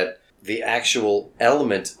think that the actual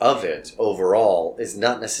element of it overall is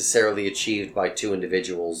not necessarily achieved by two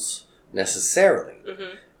individuals necessarily.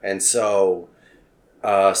 And so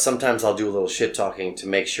sometimes I'll do a little shit talking to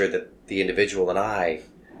make sure that the individual and I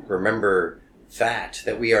remember that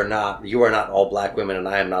you are not all black women and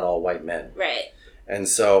I am not all white men. Right. And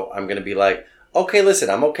so I'm going to be like, okay, listen,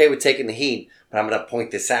 I'm okay with taking the heat, but I'm going to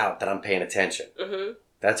point this out that I'm paying attention.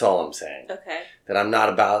 That's all I'm saying. Okay. That I'm not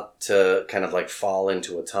about to kind of like fall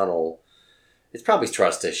into a tunnel. It's probably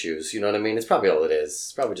trust issues, you know what I mean? It's probably all it is.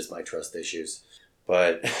 It's probably just my trust issues.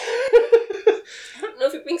 But... I don't know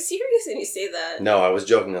if you're being serious when you say that. No, I was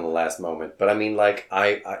joking in the last moment. But I mean, like,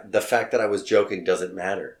 the fact that I was joking doesn't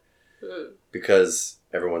matter. Because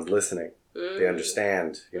everyone's listening. They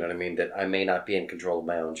understand, you know what I mean, that I may not be in control of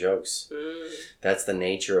my own jokes. That's the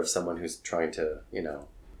nature of someone who's trying to,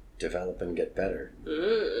 develop and get better.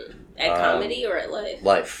 At comedy or at life?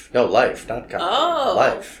 Life. No, life, not comedy. Oh.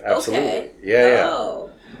 Life, absolutely. Okay. Yeah. Oh.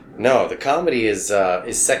 No, the comedy is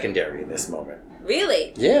secondary in this moment.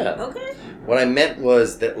 Really? Yeah. Okay. What I meant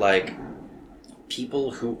was that, like,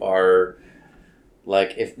 people who are...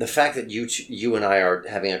 Like, if the fact that you and I are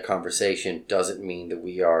having a conversation doesn't mean that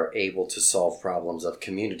we are able to solve problems of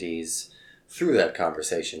communities through that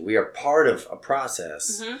conversation. We are part of a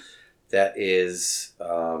process that is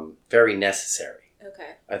very necessary.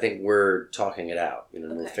 Okay. I think we're talking it out.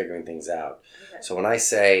 We're figuring things out. Okay. So when I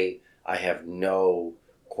say I have no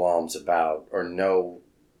qualms about or no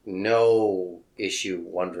issue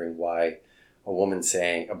wondering why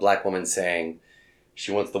a black woman saying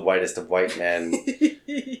she wants the whitest of white men,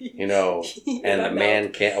 and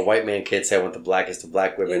a white man can't say I want the blackest of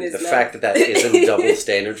black women. The fact that isn't a double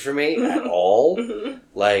standard for me at all.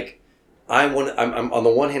 Like, I'm on the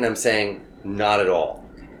one hand, I'm saying not at all.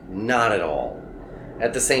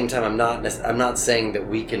 At the same time, I'm not saying that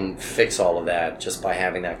we can fix all of that just by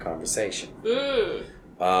having that conversation.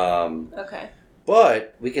 Okay.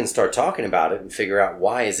 But we can start talking about it and figure out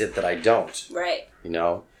why is it that I don't. Right.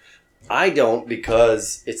 I don't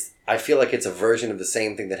because I feel like it's a version of the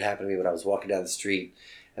same thing that happened to me when I was walking down the street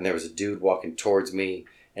and there was a dude walking towards me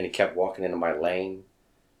and he kept walking into my lane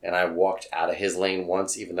and I walked out of his lane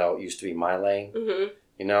once even though it used to be my lane.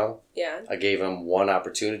 Yeah. I gave him one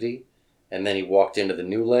opportunity and then he walked into the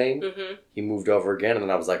new lane. He moved over again and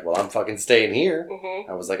then I was like, well, I'm fucking staying here.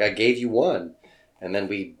 I was like, I gave you one. And then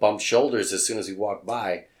we bumped shoulders as soon as we walked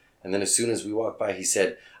by. And then as soon as we walked by, he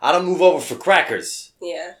said, I don't move over for crackers.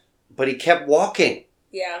 Yeah. But he kept walking.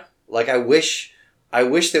 Yeah. Like, I wish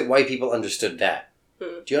that white people understood that.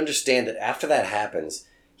 Do you understand that after that happens,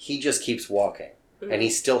 he just keeps walking. And he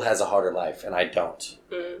still has a harder life, and I don't.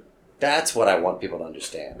 That's what I want people to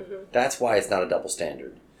understand. That's why it's not a double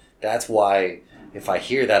standard. That's why if I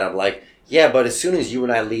hear that, I'm like, yeah, but as soon as you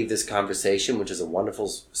and I leave this conversation, which is a wonderful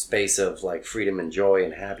space of, like, freedom and joy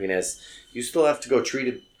and happiness, you still have to go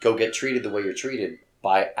get treated the way you're treated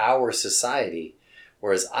by our society.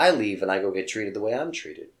 Whereas I leave and I go get treated the way I'm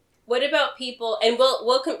treated. What about people? And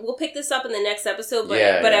we'll pick this up in the next episode.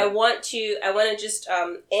 But I want to just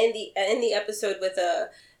end the episode with a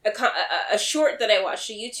short that I watched,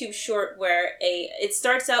 a YouTube short where it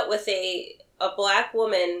starts out with a black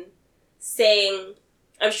woman saying,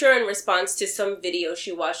 I'm sure in response to some video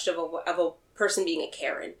she watched of a person being a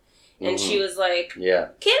Karen, and she was like,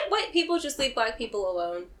 can't white people just leave black people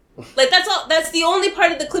alone? Like, that's all. That's the only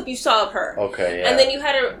part of the clip you saw of her. Okay, yeah. And then you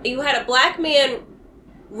had a black man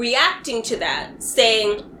reacting to that,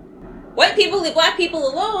 saying, white people leave black people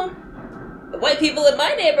alone. The white people in my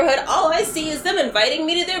neighborhood, all I see is them inviting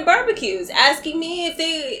me to their barbecues, asking me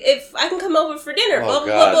if I can come over for dinner. Oh, blah blah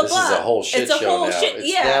God, blah this blah. is a whole shit it's a show whole now. Shit,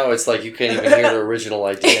 yeah. Now it's like you can't even hear the original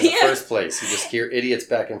idea in the Yeah. first place. You just hear idiots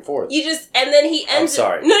back and forth. And then he ends. I'm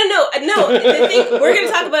sorry. No. The thing, we're going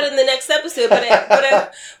to talk about it in the next episode, but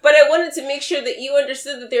I wanted to make sure that you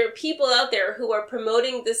understood that there are people out there who are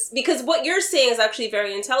promoting this, because what you're saying is actually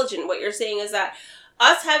very intelligent. What you're saying is that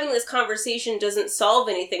us having this conversation doesn't solve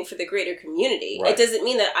anything for the greater community. Right. It doesn't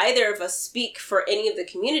mean that either of us speak for any of the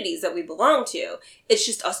communities that we belong to. It's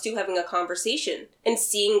just us two having a conversation and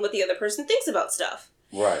seeing what the other person thinks about stuff.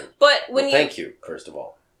 Right. But when thank you, first of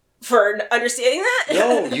all. For understanding that?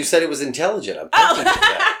 No, you said it was intelligent. I'm thanking you for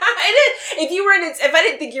that. I did. If I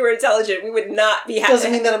didn't think you were intelligent, we would not be happy.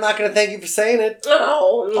 Doesn't mean that I'm not going to thank you for saying it.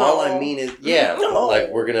 No. All I mean is, No. like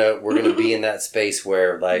we're gonna be in that space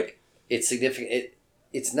where like it's significant.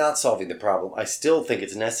 It's not solving the problem. I still think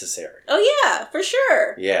it's necessary. Oh yeah, for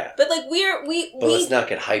sure. Yeah. But like But let's not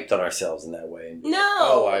get hyped on ourselves in that way. And be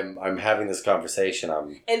No. Like, oh, I'm having this conversation.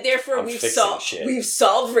 And therefore I'm we've fixing shit.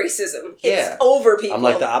 solved racism. Yeah. It's over, people. I'm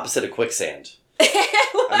like the opposite of quicksand.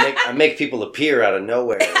 I make people appear out of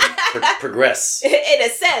nowhere and progress. and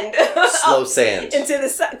ascend. Slow sand. Into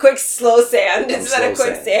the quick slow sand instead of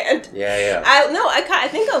quicksand. Yeah. I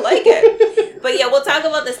think I like it. But yeah, we'll talk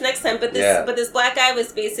about this next time. But this black guy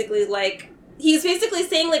was basically like, he's basically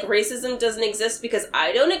saying like racism doesn't exist because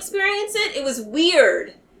I don't experience it. It was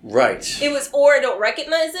weird. Right. It was, or I don't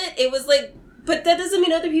recognize it. It was like, but that doesn't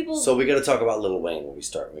mean other people. So we got to talk about Lil Wayne when we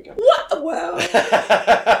start. What? Well,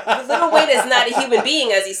 Lil Wayne is not a human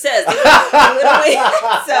being, as he says. Lil Wayne.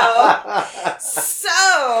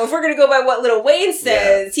 So if we're gonna go by what Lil Wayne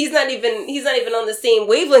says, he's not even on the same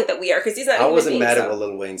wavelength that we are, because he's not. I wasn't mad at what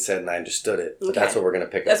Lil Wayne said, and I understood it. But that's what we're gonna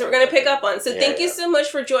pick up. That's what we're gonna pick up on. So thank you so much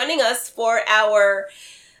for joining us for our.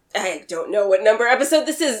 I don't know what number episode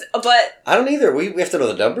this is, but... I don't either. We have to know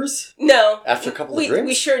the numbers? No. After a couple of drinks?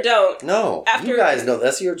 We sure don't. No. You guys know.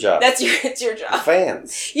 That's your job. It's your job. The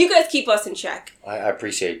fans. You guys keep us in check. I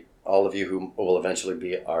appreciate all of you who will eventually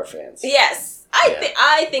be our fans. Yes.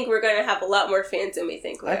 I think we're going to have a lot more fans than we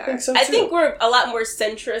think we are. I think so, too. I think we're a lot more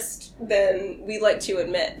centrist than we like to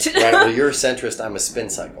admit. Right. Well, you're a centrist. I'm a spin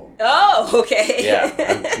cycle. Oh, okay. Yeah.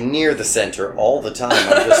 I'm near the center all the time.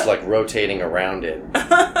 I'm just like rotating around it.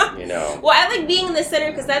 You know. Well, I like being in the center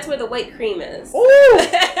because that's where the white cream is. Ooh!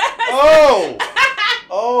 Oh!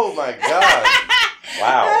 Oh, my God.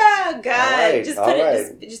 Wow. Oh, God. Right, just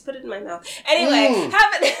put it in my mouth. Anyway,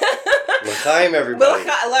 have it. L'chaim, everybody.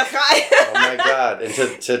 L'chaim. Oh, my God. And to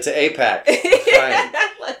APAC. L'chaim.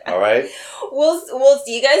 All right? We'll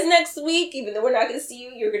see you guys next week. Even though we're not going to see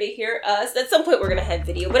you, you're going to hear us. At some point, we're going to have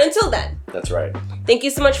video. But until then. That's right. Thank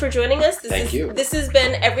you so much for joining us. Thank you. This has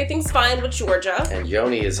been Everything's Fine with Georgia. And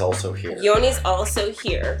Yoni is also here. Yoni's also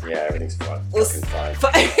here. Yeah, everything's fine. Fucking fine.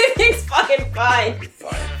 Everything's fucking fine.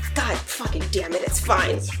 Fine. God fucking damn it, it's fine.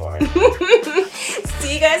 It's fine.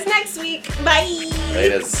 See you guys next week. Bye.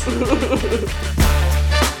 Laters.